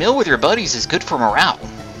nice meal with your buddies is good for morale.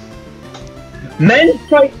 Men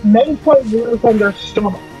fight wars on their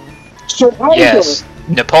stomach. So either, Yes,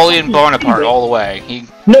 Napoleon Bonaparte all the way. He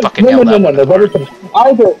no, fucking nailed that one. let me finish.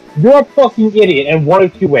 Either you're a fucking idiot in one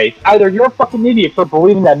of two ways. Either you're a fucking idiot for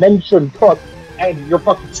believing that men shouldn't cook, and you're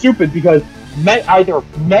fucking stupid because either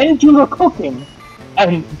men do the cooking,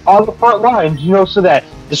 and on the front lines, so that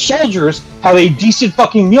the soldiers have a decent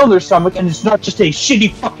fucking meal in their stomach, and it's not just a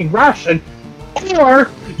shitty fucking ration, or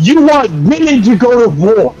you want women to go to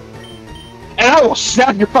war. And I will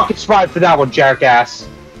snap your fucking spine for that one, jackass.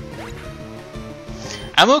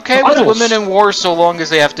 I'm okay with women in war so long as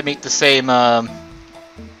they have to meet the same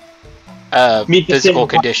physical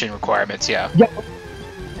condition requirements, yeah. Yeah.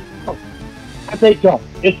 But they don't.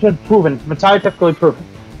 It's been proven. It's been scientifically proven.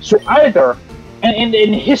 So either, and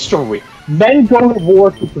in history, men go to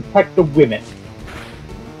war to protect the women.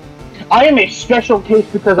 I am a special case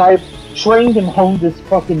because I've trained and honed this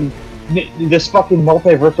fucking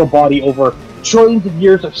multiversal body over trillions of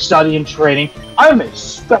years of study and training. I am a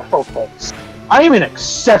special case. I am an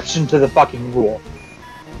exception to the fucking rule.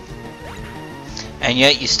 And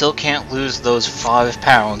yet you still can't lose those 5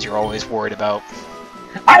 pounds you're always worried about.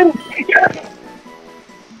 I'm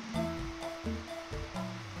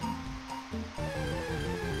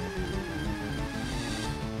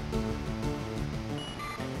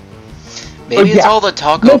Maybe it's all the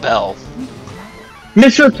Taco Bell.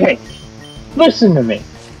 Mr. Tank, listen to me.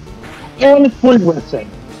 Honestly listen.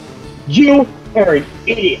 You are an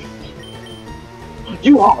idiot.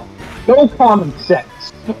 You have no common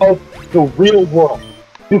sense of the real world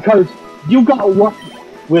because you got lucky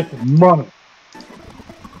with money.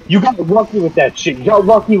 You got lucky with that shit. You got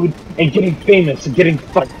lucky with and getting famous and getting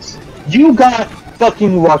fights. You got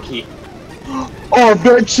fucking lucky. Oh,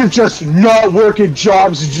 men should just not work at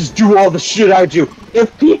jobs and just do all the shit I do.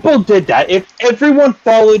 If people did that, if everyone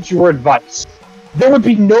followed your advice, there would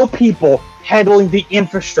be no people handling the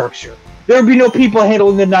infrastructure. There would be no people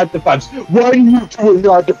handling the 9 to 5s. Why do you do a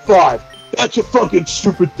 9 to 5? That's a fucking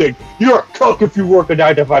stupid thing. You're a cuck if you work a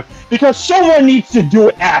 9 to 5. Because someone needs to do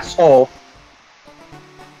it, asshole.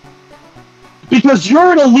 Because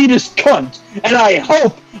you're an elitist cunt, and I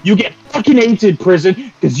hope you get fucking AIDS in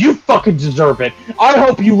prison, because you fucking deserve it. I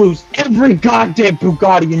hope you lose every goddamn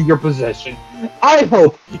Bugatti in your possession. I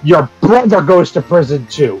hope your brother goes to prison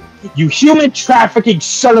too. You human trafficking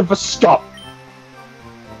son of a scum.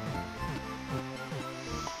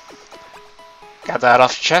 Got that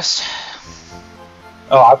off your chest?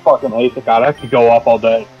 Oh, I fucking hate the god. I could go off all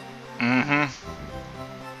day. Mm-hmm.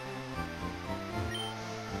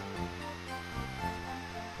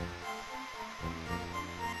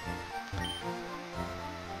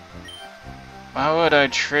 Why would I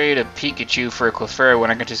trade a Pikachu for a Clefairy when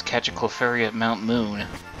I could just catch a Clefairy at Mount Moon?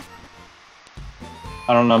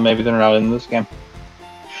 I don't know, maybe they're not in this game.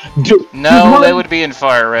 Dude, No, they would be in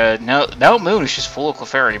FireRed. No, Mount Moon is just full of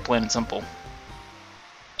Clefairy, plain and simple.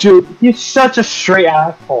 Dude, he's such a straight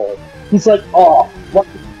asshole. He's like, oh, what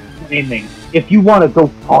is gaming? If you want to go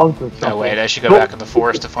conquer something. Oh wait, I should go back in the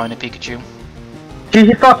forest to find a Pikachu. Dude,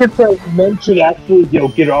 he fucking says men should actually,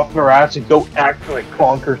 get off their ass and go actually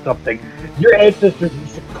conquer something. Your ancestors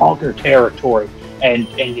used to conquer territory and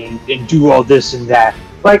do all this and that.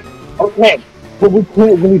 Like, okay, but we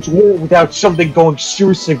can't really do it without something going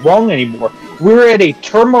seriously wrong anymore. We're at a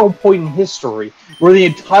terminal point in history where the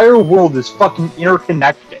entire world is fucking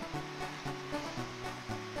interconnected.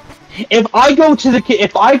 If I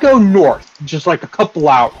go north, just like a couple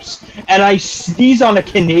hours, and I sneeze on a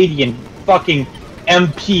Canadian fucking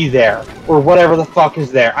MP there, or whatever the fuck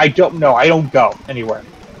is there, I don't know, I don't go anywhere.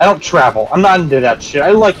 I don't travel. I'm not into that shit. I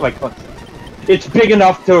like my country. It's big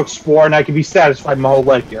enough to explore, and I can be satisfied my whole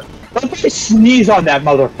life here. But if I sneeze on that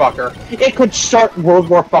motherfucker, it could start World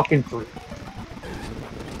War fucking 3.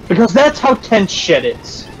 Because that's how tense shit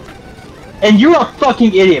is. And you're a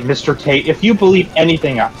fucking idiot, Mr. Tate, if you believe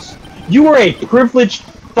anything else. You are a privileged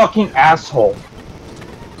fucking asshole.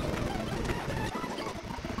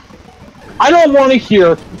 I don't want to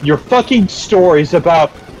hear your fucking stories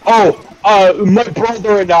about, oh, my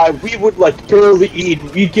brother and I, we would, like, barely eat,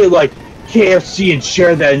 and we'd get, like, KFC and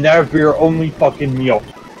share that, and that would be our only fucking meal.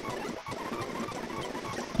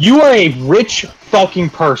 You are a rich fucking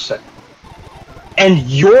person. And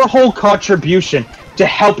your whole contribution to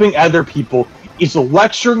helping other people is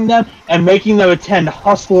lecturing them and making them attend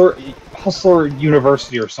Hustler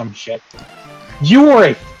University or some shit. You are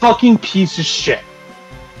a fucking piece of shit.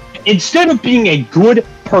 Instead of being a good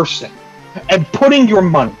person and putting your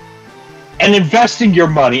money and investing your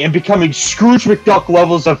money and becoming Scrooge McDuck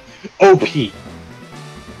levels of OP,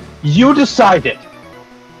 you decided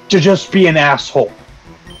to just be an asshole.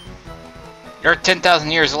 You're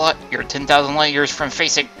 10,000 years You're 10,000 light years from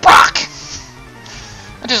facing Brock.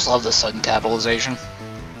 I just love the sudden capitalization.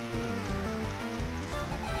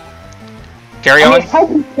 Carry on.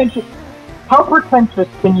 How pretentious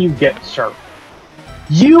can you get, sir?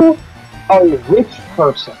 You are a rich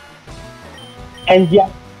person, and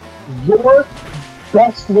yet your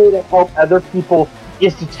best way to help other people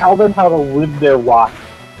is to tell them how to live their life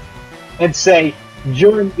and say,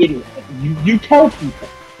 you're an idiot. You tell people.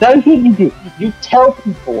 That's what you do. You tell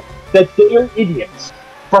people that they're idiots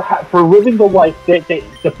for living the life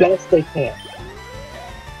the best they can.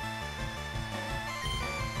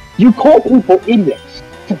 You call people idiots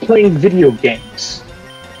for playing video games.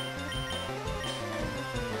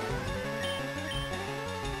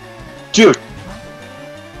 Dude,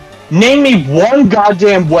 name me one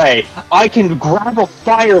goddamn way I can grab a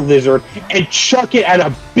fire lizard and chuck it at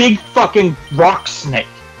a big fucking rock snake.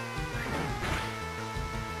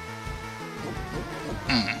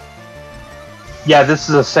 Yeah, this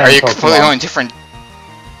is a sand Are you Pokemon. completely on a different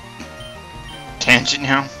tangent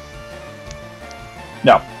now?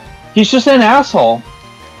 No. He's just an asshole.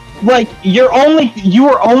 Like, you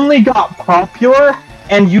were only got popular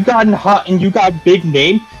and you got hot and you got big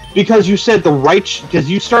name because you said the right because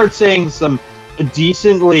you started saying some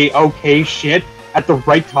decently okay shit at the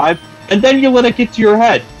right time, and then you let it get to your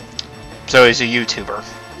head. So he's a YouTuber.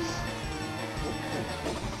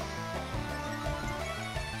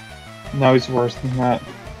 No, he's worse than that.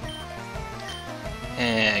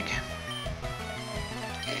 Egg.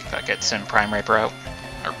 Gotta get some Prime Raper out.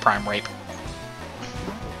 Or Prime Rape.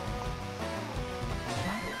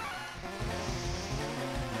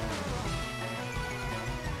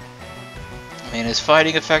 I mean, is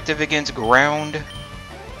fighting effective against ground?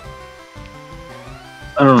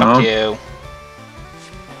 I don't know. Fuck you.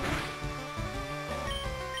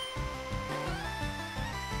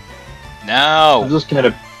 No! I'm just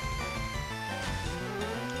gonna...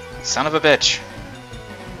 Son of a bitch.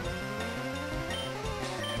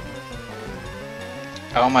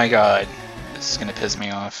 Oh my god. This is gonna piss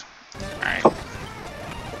me off. Alright.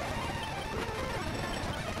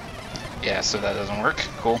 Yeah, so that doesn't work.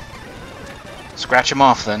 Cool. Scratch him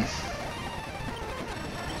off then.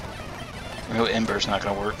 No, Ember's not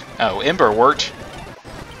gonna work. Oh, Ember worked.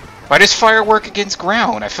 Why does fire work against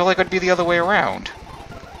ground? I feel like it would be the other way around.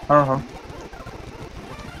 Uh-huh.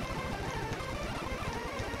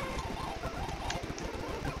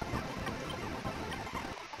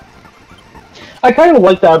 I kind of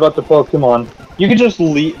like that about the Pokemon. You could just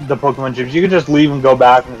leave the Pokemon gyms. You could just leave and go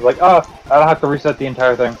back, and it's like, oh, I don't have to reset the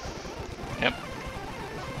entire thing. Yep.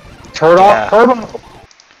 Turbo.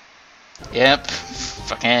 Yep.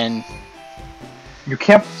 Fucking. You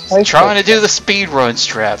can't. Trying to do the speedrun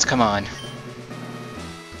strats. Come on.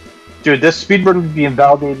 Dude, this speedrun would be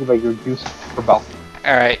invalidated by your use for belt.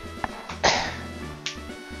 All right.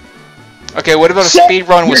 Okay, what about a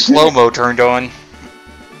speedrun with slow-mo turned on?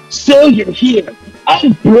 So you're here.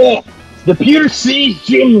 I'm Brock, the Pure Sage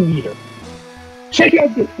Gym Leader. Check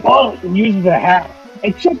out this pond and use the hat.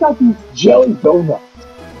 And check out these jelly donuts.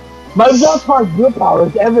 My rock hard willpower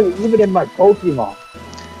is evident even in my Pokemon.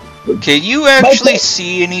 Can you actually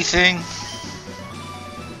see anything?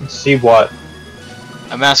 See what?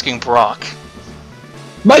 I'm asking Brock.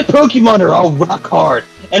 My Pokemon are all rock hard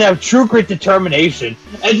and have true great determination.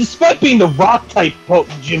 And despite being the rock type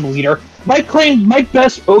gym leader, my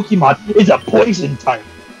best Pokemon is a poison type.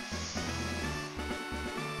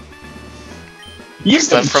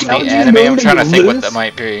 Stuff from the anime, I'm trying to think what that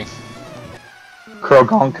might be.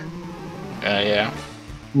 Croagunk. Yeah.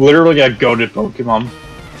 Literally a goated Pokemon.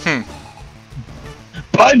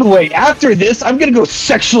 By the way, after this, I'm gonna go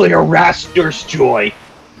sexually harass Nurse Joy.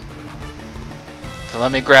 So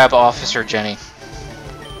let me grab Officer Jenny.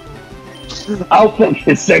 I'll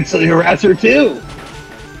fucking sexually harass her too.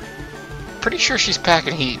 Pretty sure she's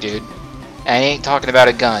packing heat, dude. And I ain't talking about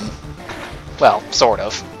a gun. Well, sort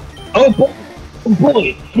of. Oh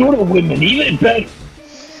boy, shorter women, even better.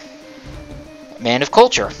 Man of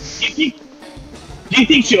culture. Do you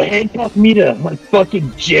think she'll handcuff me to my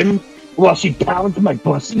fucking gym while she pounds my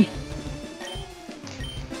pussy?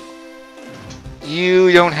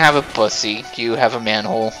 You don't have a pussy. You have a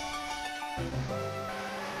manhole.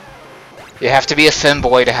 You have to be a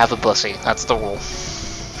femboy to have a pussy. That's the rule.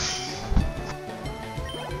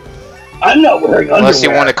 I'm not wearing underwear. Unless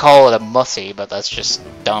you want to call it a mussy, but that's just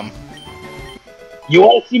dumb. You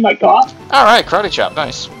want to see my cock? Alright, karate chop.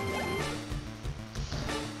 Nice.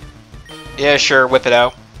 Yeah, sure. Whip it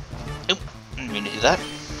out. Oop. Didn't mean to do that.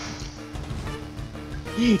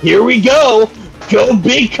 Here we go! Go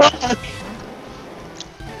big cock!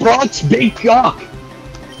 Brock's big cock!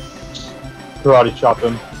 Karate chop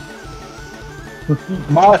him.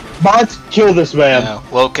 Mods, kill this man. No,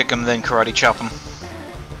 low kick him, then karate chop him.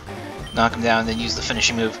 Knock him down, then use the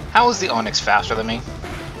finishing move. How is the Onyx faster than me?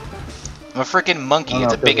 I'm a freaking monkey.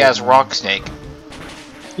 It's a big-ass rock snake.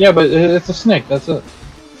 Yeah, but it's a snake, that's it.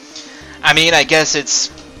 I mean, I guess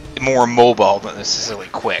it's more mobile, but necessarily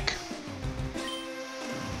quick.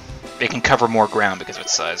 It can cover more ground because of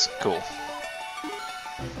its size. Cool.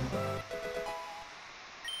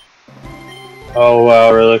 Oh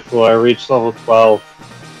wow, really cool. I reached level 12.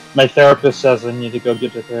 My therapist says I need to go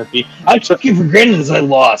get to therapy. I took you for granted as I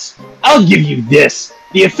lost. I'll give you this.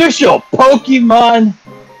 The official Pokemon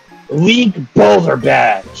League Boulder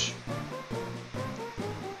Badge.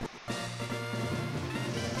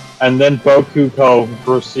 And then Bokuko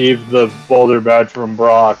received the Boulder Badge from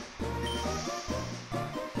Brock.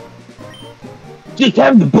 Just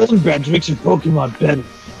having the Boulder Badge makes your Pokemon better.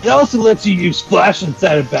 It also lets you use Flash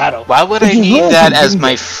inside of battle. Why would I need that as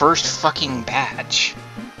my first fucking badge?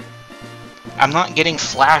 I'm not getting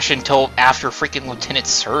Flash until after freaking Lieutenant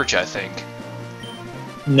Surge, I think.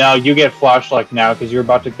 No, you get Flashlight now because you're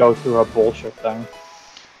about to go through a bullshit thing.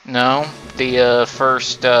 No, the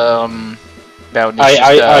first Bound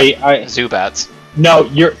Zubats. No,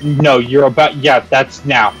 you're about. Yeah, that's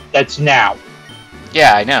now. That's now.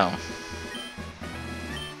 Yeah, I know.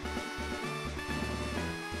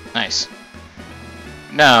 Nice.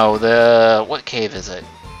 No, what cave is it?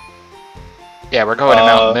 Yeah, we're going to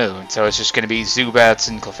Mountain Moon, so it's just going to be Zubats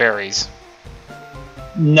and Clefairies.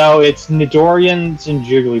 No, it's Nidorians and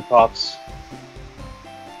Jigglypuffs.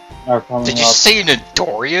 Did you say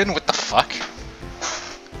Nidorian? What the fuck?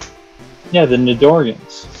 Yeah, the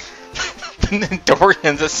Nidorians.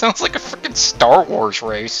 Dorians, that sounds like a freaking Star Wars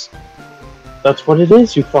race. That's what it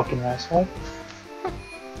is, you fucking asshole.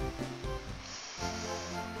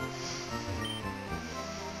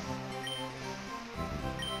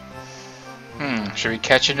 Should we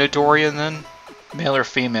catch a Dorian then? Male or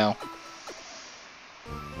female?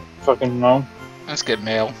 Fucking no. Let's get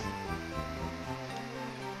male.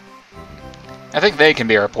 I think they can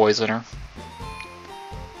be our poisoner.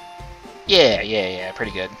 Yeah,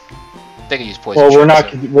 pretty good. They can use poison.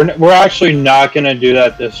 Well, we're actually not gonna do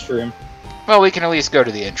that this stream. Well, we can at least go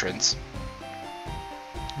to the entrance.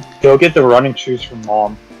 Go get the running shoes from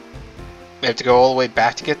Mom. We have to go all the way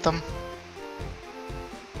back to get them?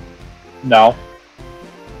 No.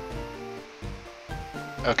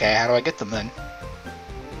 Okay, how do I get them then?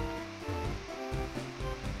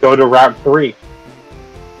 Go to Route 3.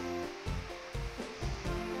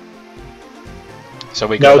 So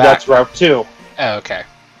we go No, back. that's Route 2. Oh, okay.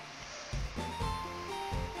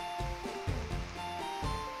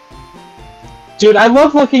 Dude, I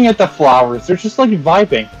love looking at the flowers. They're just like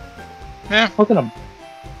vibing. Yeah. Look at them.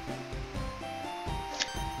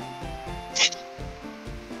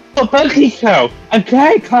 Oh, Buckyco! I'm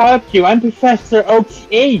glad I caught up to you. I'm Professor Oak's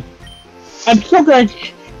aide. I'm so glad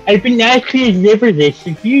I've been asked to deliver this,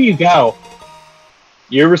 and here you go.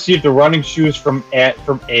 You received the running shoes from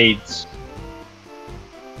AIDS.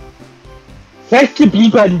 Press the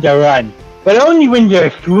B button to run, but only when there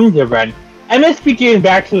are soon to run. I must be getting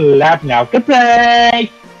back to the lab now. Goodbye!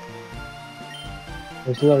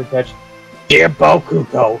 There's another catch. Dear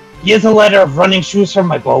Bokuko, here's a letter of running shoes from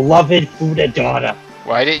my beloved Fuda daughter.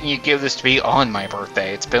 Why didn't you give this to me on my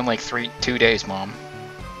birthday? It's been like 2 days, Mom.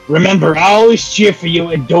 Remember, I always cheer for you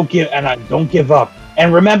and don't give up.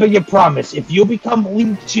 And remember your promise, if you become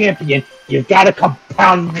league champion, you've got to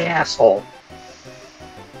compound the asshole.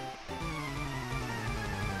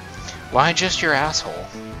 Why just your asshole?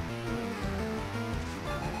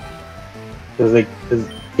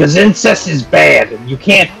 Because incest is bad. You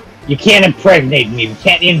can't impregnate me. You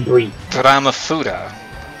can't inbreed. But I'm a Fuda.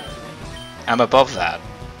 I'm above that.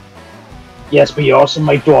 Yes, but you're also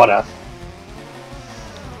my daughter.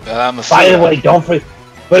 I'm a Fuda. By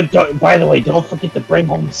the way, don't forget to bring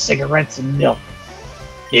home cigarettes and milk.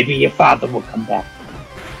 Maybe your father will come back.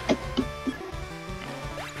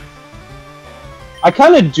 I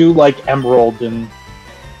kind of do like Emerald and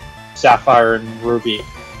Sapphire and Ruby.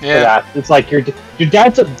 Yeah. It's like your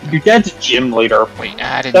dad's a gym leader. Wait,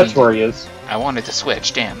 I didn't. That's where he is. I wanted to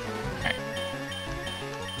switch. Damn.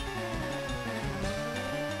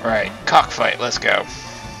 Alright, cockfight, let's go.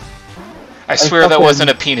 I swear that wasn't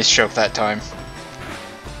a penis joke that time.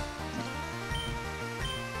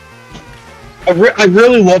 I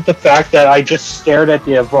really love the fact that I just stared at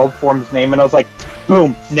the evolved form's name and I was like,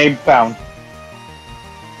 boom, name found.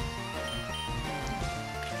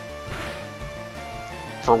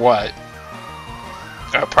 For what?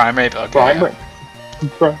 Oh, primate? Okay. Primate.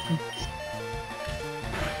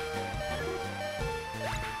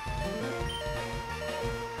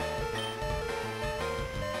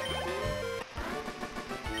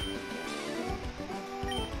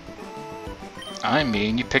 I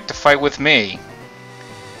mean, you picked a fight with me.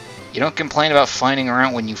 You don't complain about finding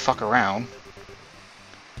around when you fuck around.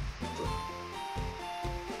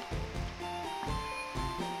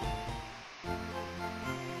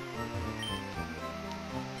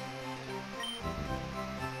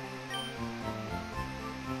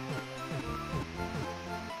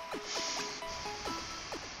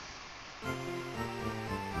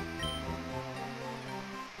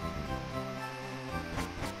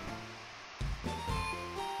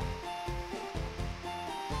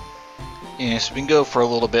 Yeah, so we can go for a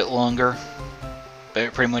little bit longer.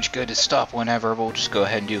 But pretty much good to stop whenever. We'll just go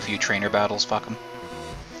ahead and do a few trainer battles. Fuck them.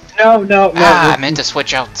 No. Ah, I meant to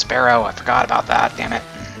switch out Sparrow. I forgot about that. Damn it.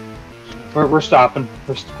 We're stopping.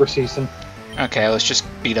 We're ceasing. Okay, let's just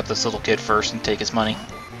beat up this little kid first and take his money.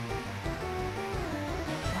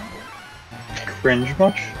 Cringe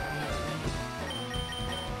much?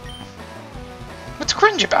 What's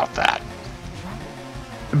cringe about that?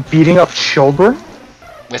 Beating up children?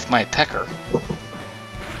 With my pecker.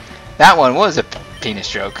 That one was a penis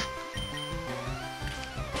joke.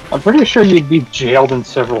 I'm pretty sure you'd be jailed in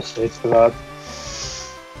several states for that.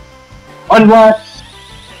 Unless...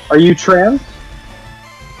 Are you trans?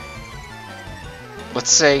 Let's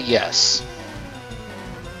say yes.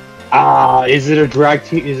 Is it a drag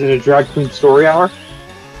queen story hour?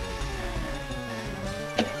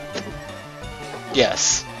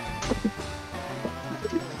 Yes.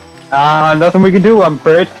 Nothing we can do, I'm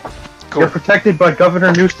afraid. Cool. You're protected by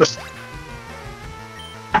Governor Newsom.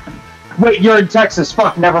 Wait, you're in Texas.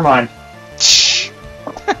 Fuck, never mind.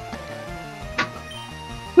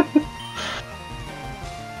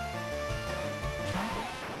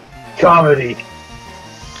 comedy.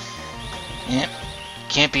 Yeah.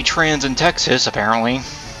 Can't be trans in Texas, apparently.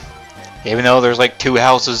 Even though there's like 2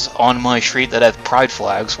 houses on my street that have pride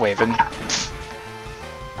flags waving.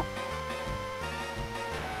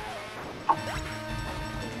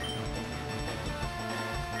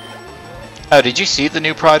 Oh, did you see the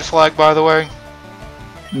new pride flag, by the way?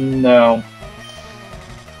 No.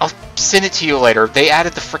 I'll send it to you later. They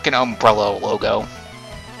added the frickin' umbrella logo.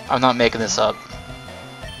 I'm not making this up.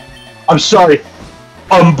 I'm sorry.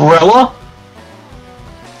 Umbrella?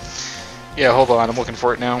 Yeah, hold on. I'm looking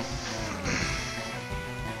for it now.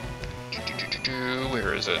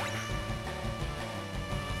 Where is it?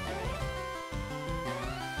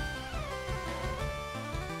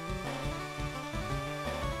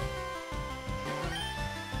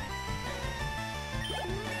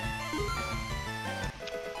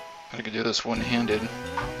 I could do this one-handed.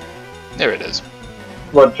 There it is.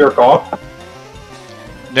 What, jerk off?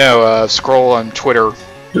 No, scroll on Twitter.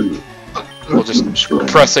 We'll just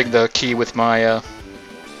pressing the key with my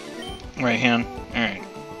right hand. Alright.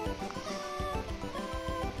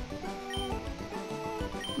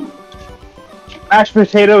 Mashed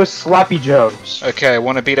potatoes, sloppy joes. Okay,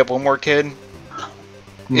 want to beat up one more kid?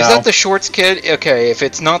 No. Is that the Shorts kid? Okay, if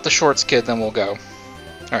it's not the Shorts kid, then we'll go.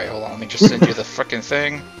 Alright, hold on. Let me just send you the frickin'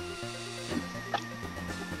 thing.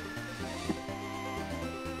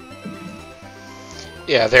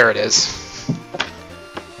 Yeah, there it is.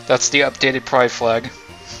 That's the updated pride flag.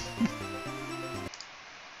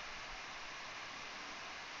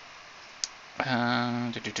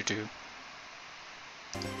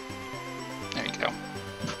 There you go.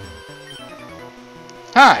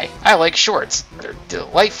 Hi, I like shorts. They're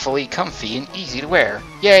delightfully comfy and easy to wear.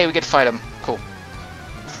 Yay, we get to fight them. Cool.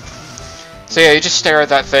 So yeah, you just stare at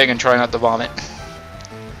that thing and try not to vomit.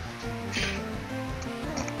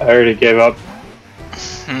 I already gave up.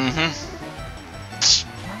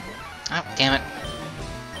 Oh, damn it.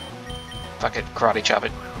 Fuck it, karate chop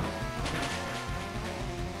it.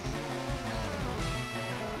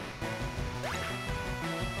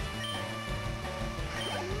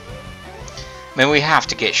 I mean, we have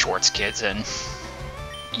to get Shorts kids in.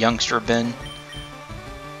 Youngster bin.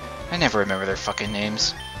 I never remember their fucking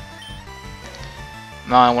names.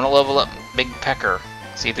 Come on, I want to level up Big Pecker.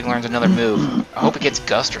 See if he learns another move. I hope it gets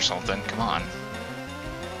Gust or something. Come on.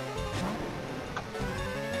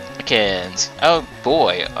 Oh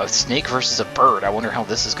boy, a snake versus a bird. I wonder how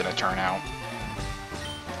this is going to turn out.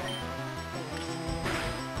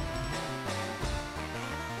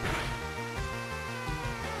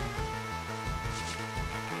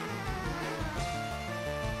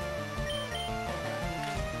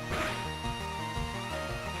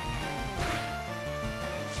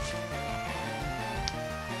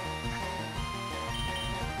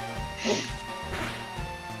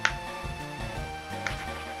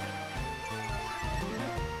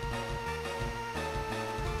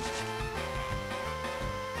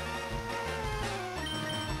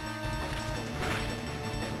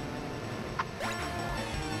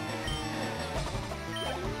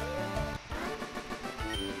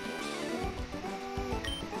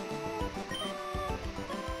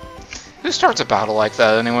 Who starts a battle like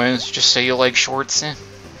that anyways? Just say you like shorts? Eh?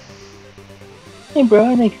 Hey bro,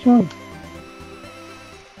 I like shorts.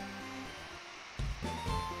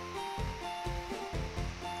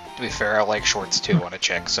 To be fair, I like shorts too on a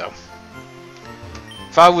chick, so...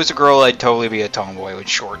 If I was a girl, I'd totally be a tomboy with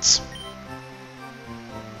shorts.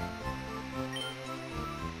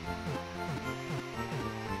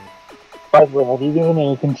 By the way, have you given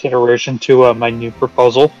any consideration to my new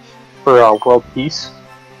proposal for world peace?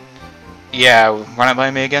 Yeah, run it by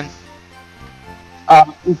me again?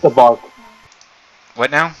 Eat the bug. What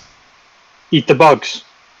now? Eat the bugs.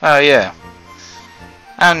 Oh, yeah.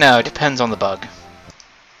 I don't know, it depends on the bug.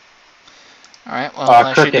 Alright, well,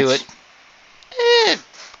 I should do it. I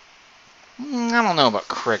don't know about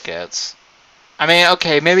crickets. I mean,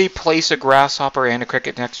 okay, maybe place a grasshopper and a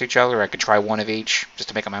cricket next to each other. I could try one of each, just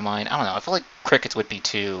to make up my mind. I don't know, I feel like crickets would be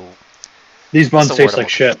too... These buns taste like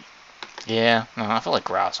shit. Yeah, no, I feel like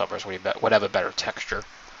grasshoppers would have a better texture.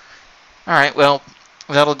 Alright, well,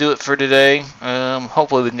 that'll do it for today.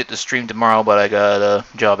 Hopefully we can get to stream tomorrow, but I got a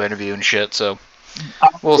job interview and shit, so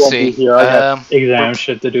we'll see. Here. I got exam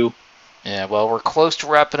shit to do. Yeah, well, we're close to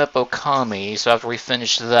wrapping up Okami, so after we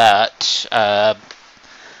finish that,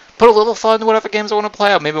 put a little thought into whatever games I want to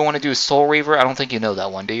play. Maybe I want to do Soul Reaver. I don't think you know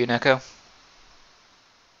that one, do you, Neko?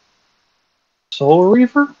 Soul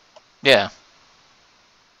Reaver? Yeah.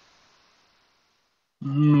 The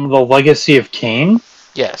Legacy of Kain?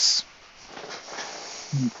 Yes.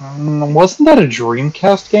 Wasn't that a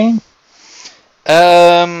Dreamcast game?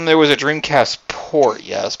 There was a Dreamcast port,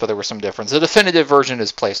 yes, but there was some difference. The definitive version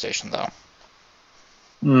is PlayStation, though.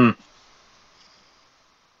 Hmm.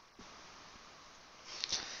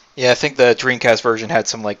 Yeah, I think the Dreamcast version had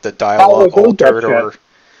some, like, the dialogue altered, or...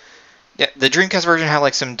 Yeah, the Dreamcast version had,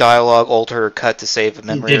 like, some dialogue altered or cut to save a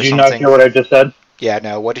memory or something. Did you not hear what I just said? Yeah,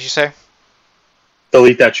 no. What did you say?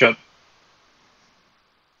 Delete that shit.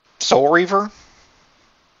 Soul Reaver?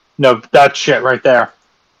 No, that shit right there.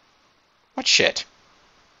 What shit?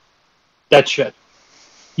 That shit.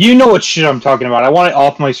 You know what shit I'm talking about. I want it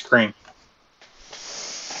off my screen.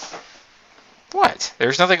 What?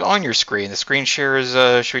 There's nothing on your screen. The screen share is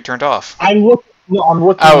should be turned off. I'm looking.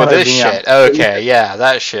 Oh, this shit. Okay, yeah,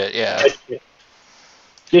 that shit. Yeah. That shit.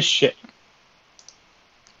 This shit.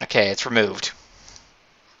 Okay, it's removed.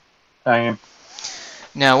 I am.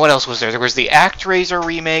 Now, what else was there? There was the ActRaiser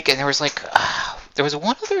remake, and there was like, there was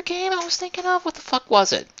one other game I was thinking of. What the fuck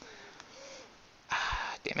was it?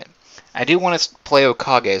 Damn it. I do want to play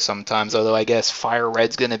Okage sometimes, although I guess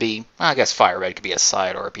FireRed's gonna be. I guess FireRed could be a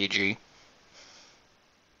side RPG.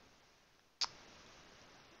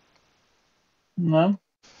 No.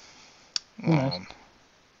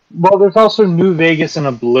 Well, there's also New Vegas and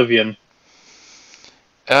Oblivion.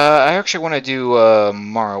 I actually want to do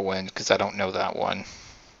Morrowind, because I don't know that one.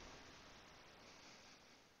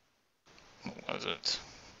 What was it?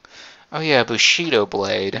 Oh yeah, Bushido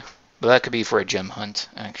Blade. But that could be for a gem hunt,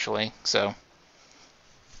 actually, so...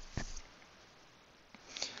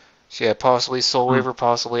 So yeah, possibly Soul Reaver,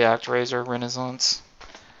 possibly ActRaiser, Renaissance.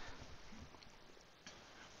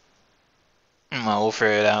 Well, we'll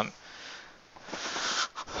figure it out.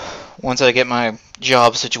 Once I get my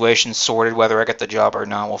job situation sorted, whether I get the job or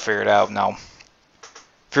not, we'll figure it out. And I'll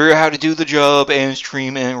figure out how to do the job and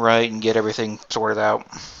stream and write and get everything sorted out.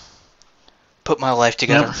 Put my life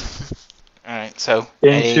together. Yep. Alright, so,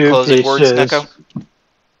 any closing words, Neko?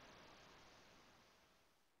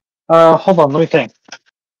 Hold on, let me think.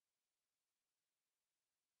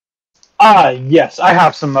 Yes, I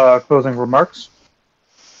have some closing remarks.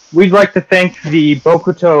 We'd like to thank the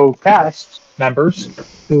Bokuto cast members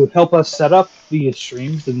who help us set up these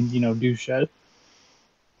streams and, do shit.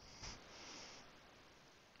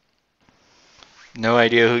 No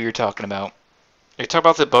idea who you're talking about. Are you talking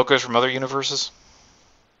about the Bokos from other universes?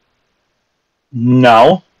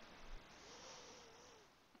 No.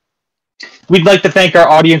 We'd like to thank our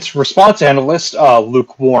audience response analyst,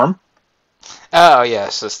 Lukewarm. Oh,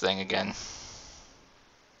 yes, this thing again.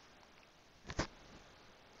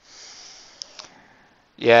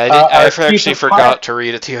 Yeah, I actually forgot to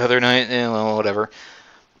read it the other night. Well, whatever.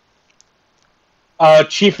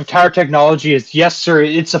 Chief of Tower Technology is, yes, sir,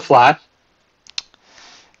 it's a flat.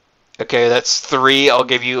 Okay, that's 3. I'll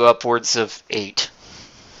give you upwards of 8.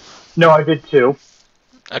 No, I did 2.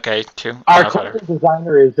 Okay, 2. Our corporate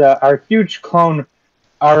designer is our huge clone.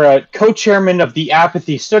 Our co-chairman of the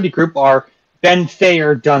Apathy Study Group are Ben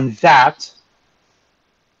Thayer done that.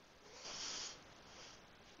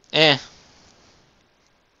 Eh.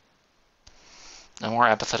 I'm more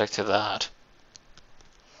apathetic to that.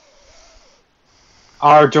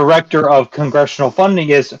 Our director of congressional funding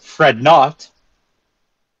is Fred Knott.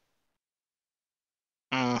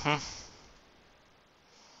 Mm-hmm.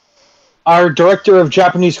 Our director of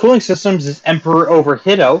Japanese cooling systems is Emperor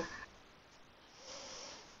Overhido.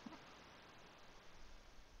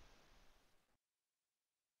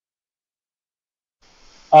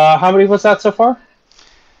 How many was that so far?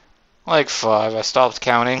 Like 5. I stopped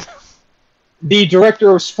counting. The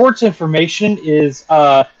director of sports information is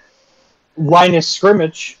Linus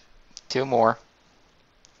Scrimmage. 2 more.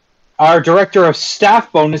 Our director of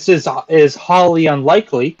staff bonuses is Holly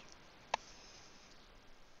Unlikely.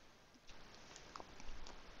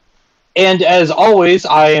 And as always,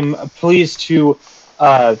 I am pleased to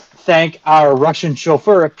thank our Russian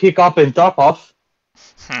chauffeur, Pick Up and Drop Off.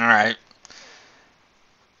 Alright.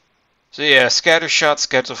 So yeah, scattershot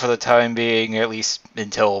scheduled for the time being, at least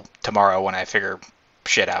until tomorrow when I figure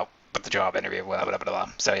shit out with the job interview, blah, blah, blah, blah.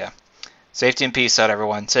 So yeah. Safety and peace out,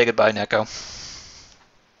 everyone. Say goodbye, Neko.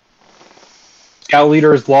 Scout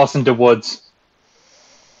leader is lost into woods.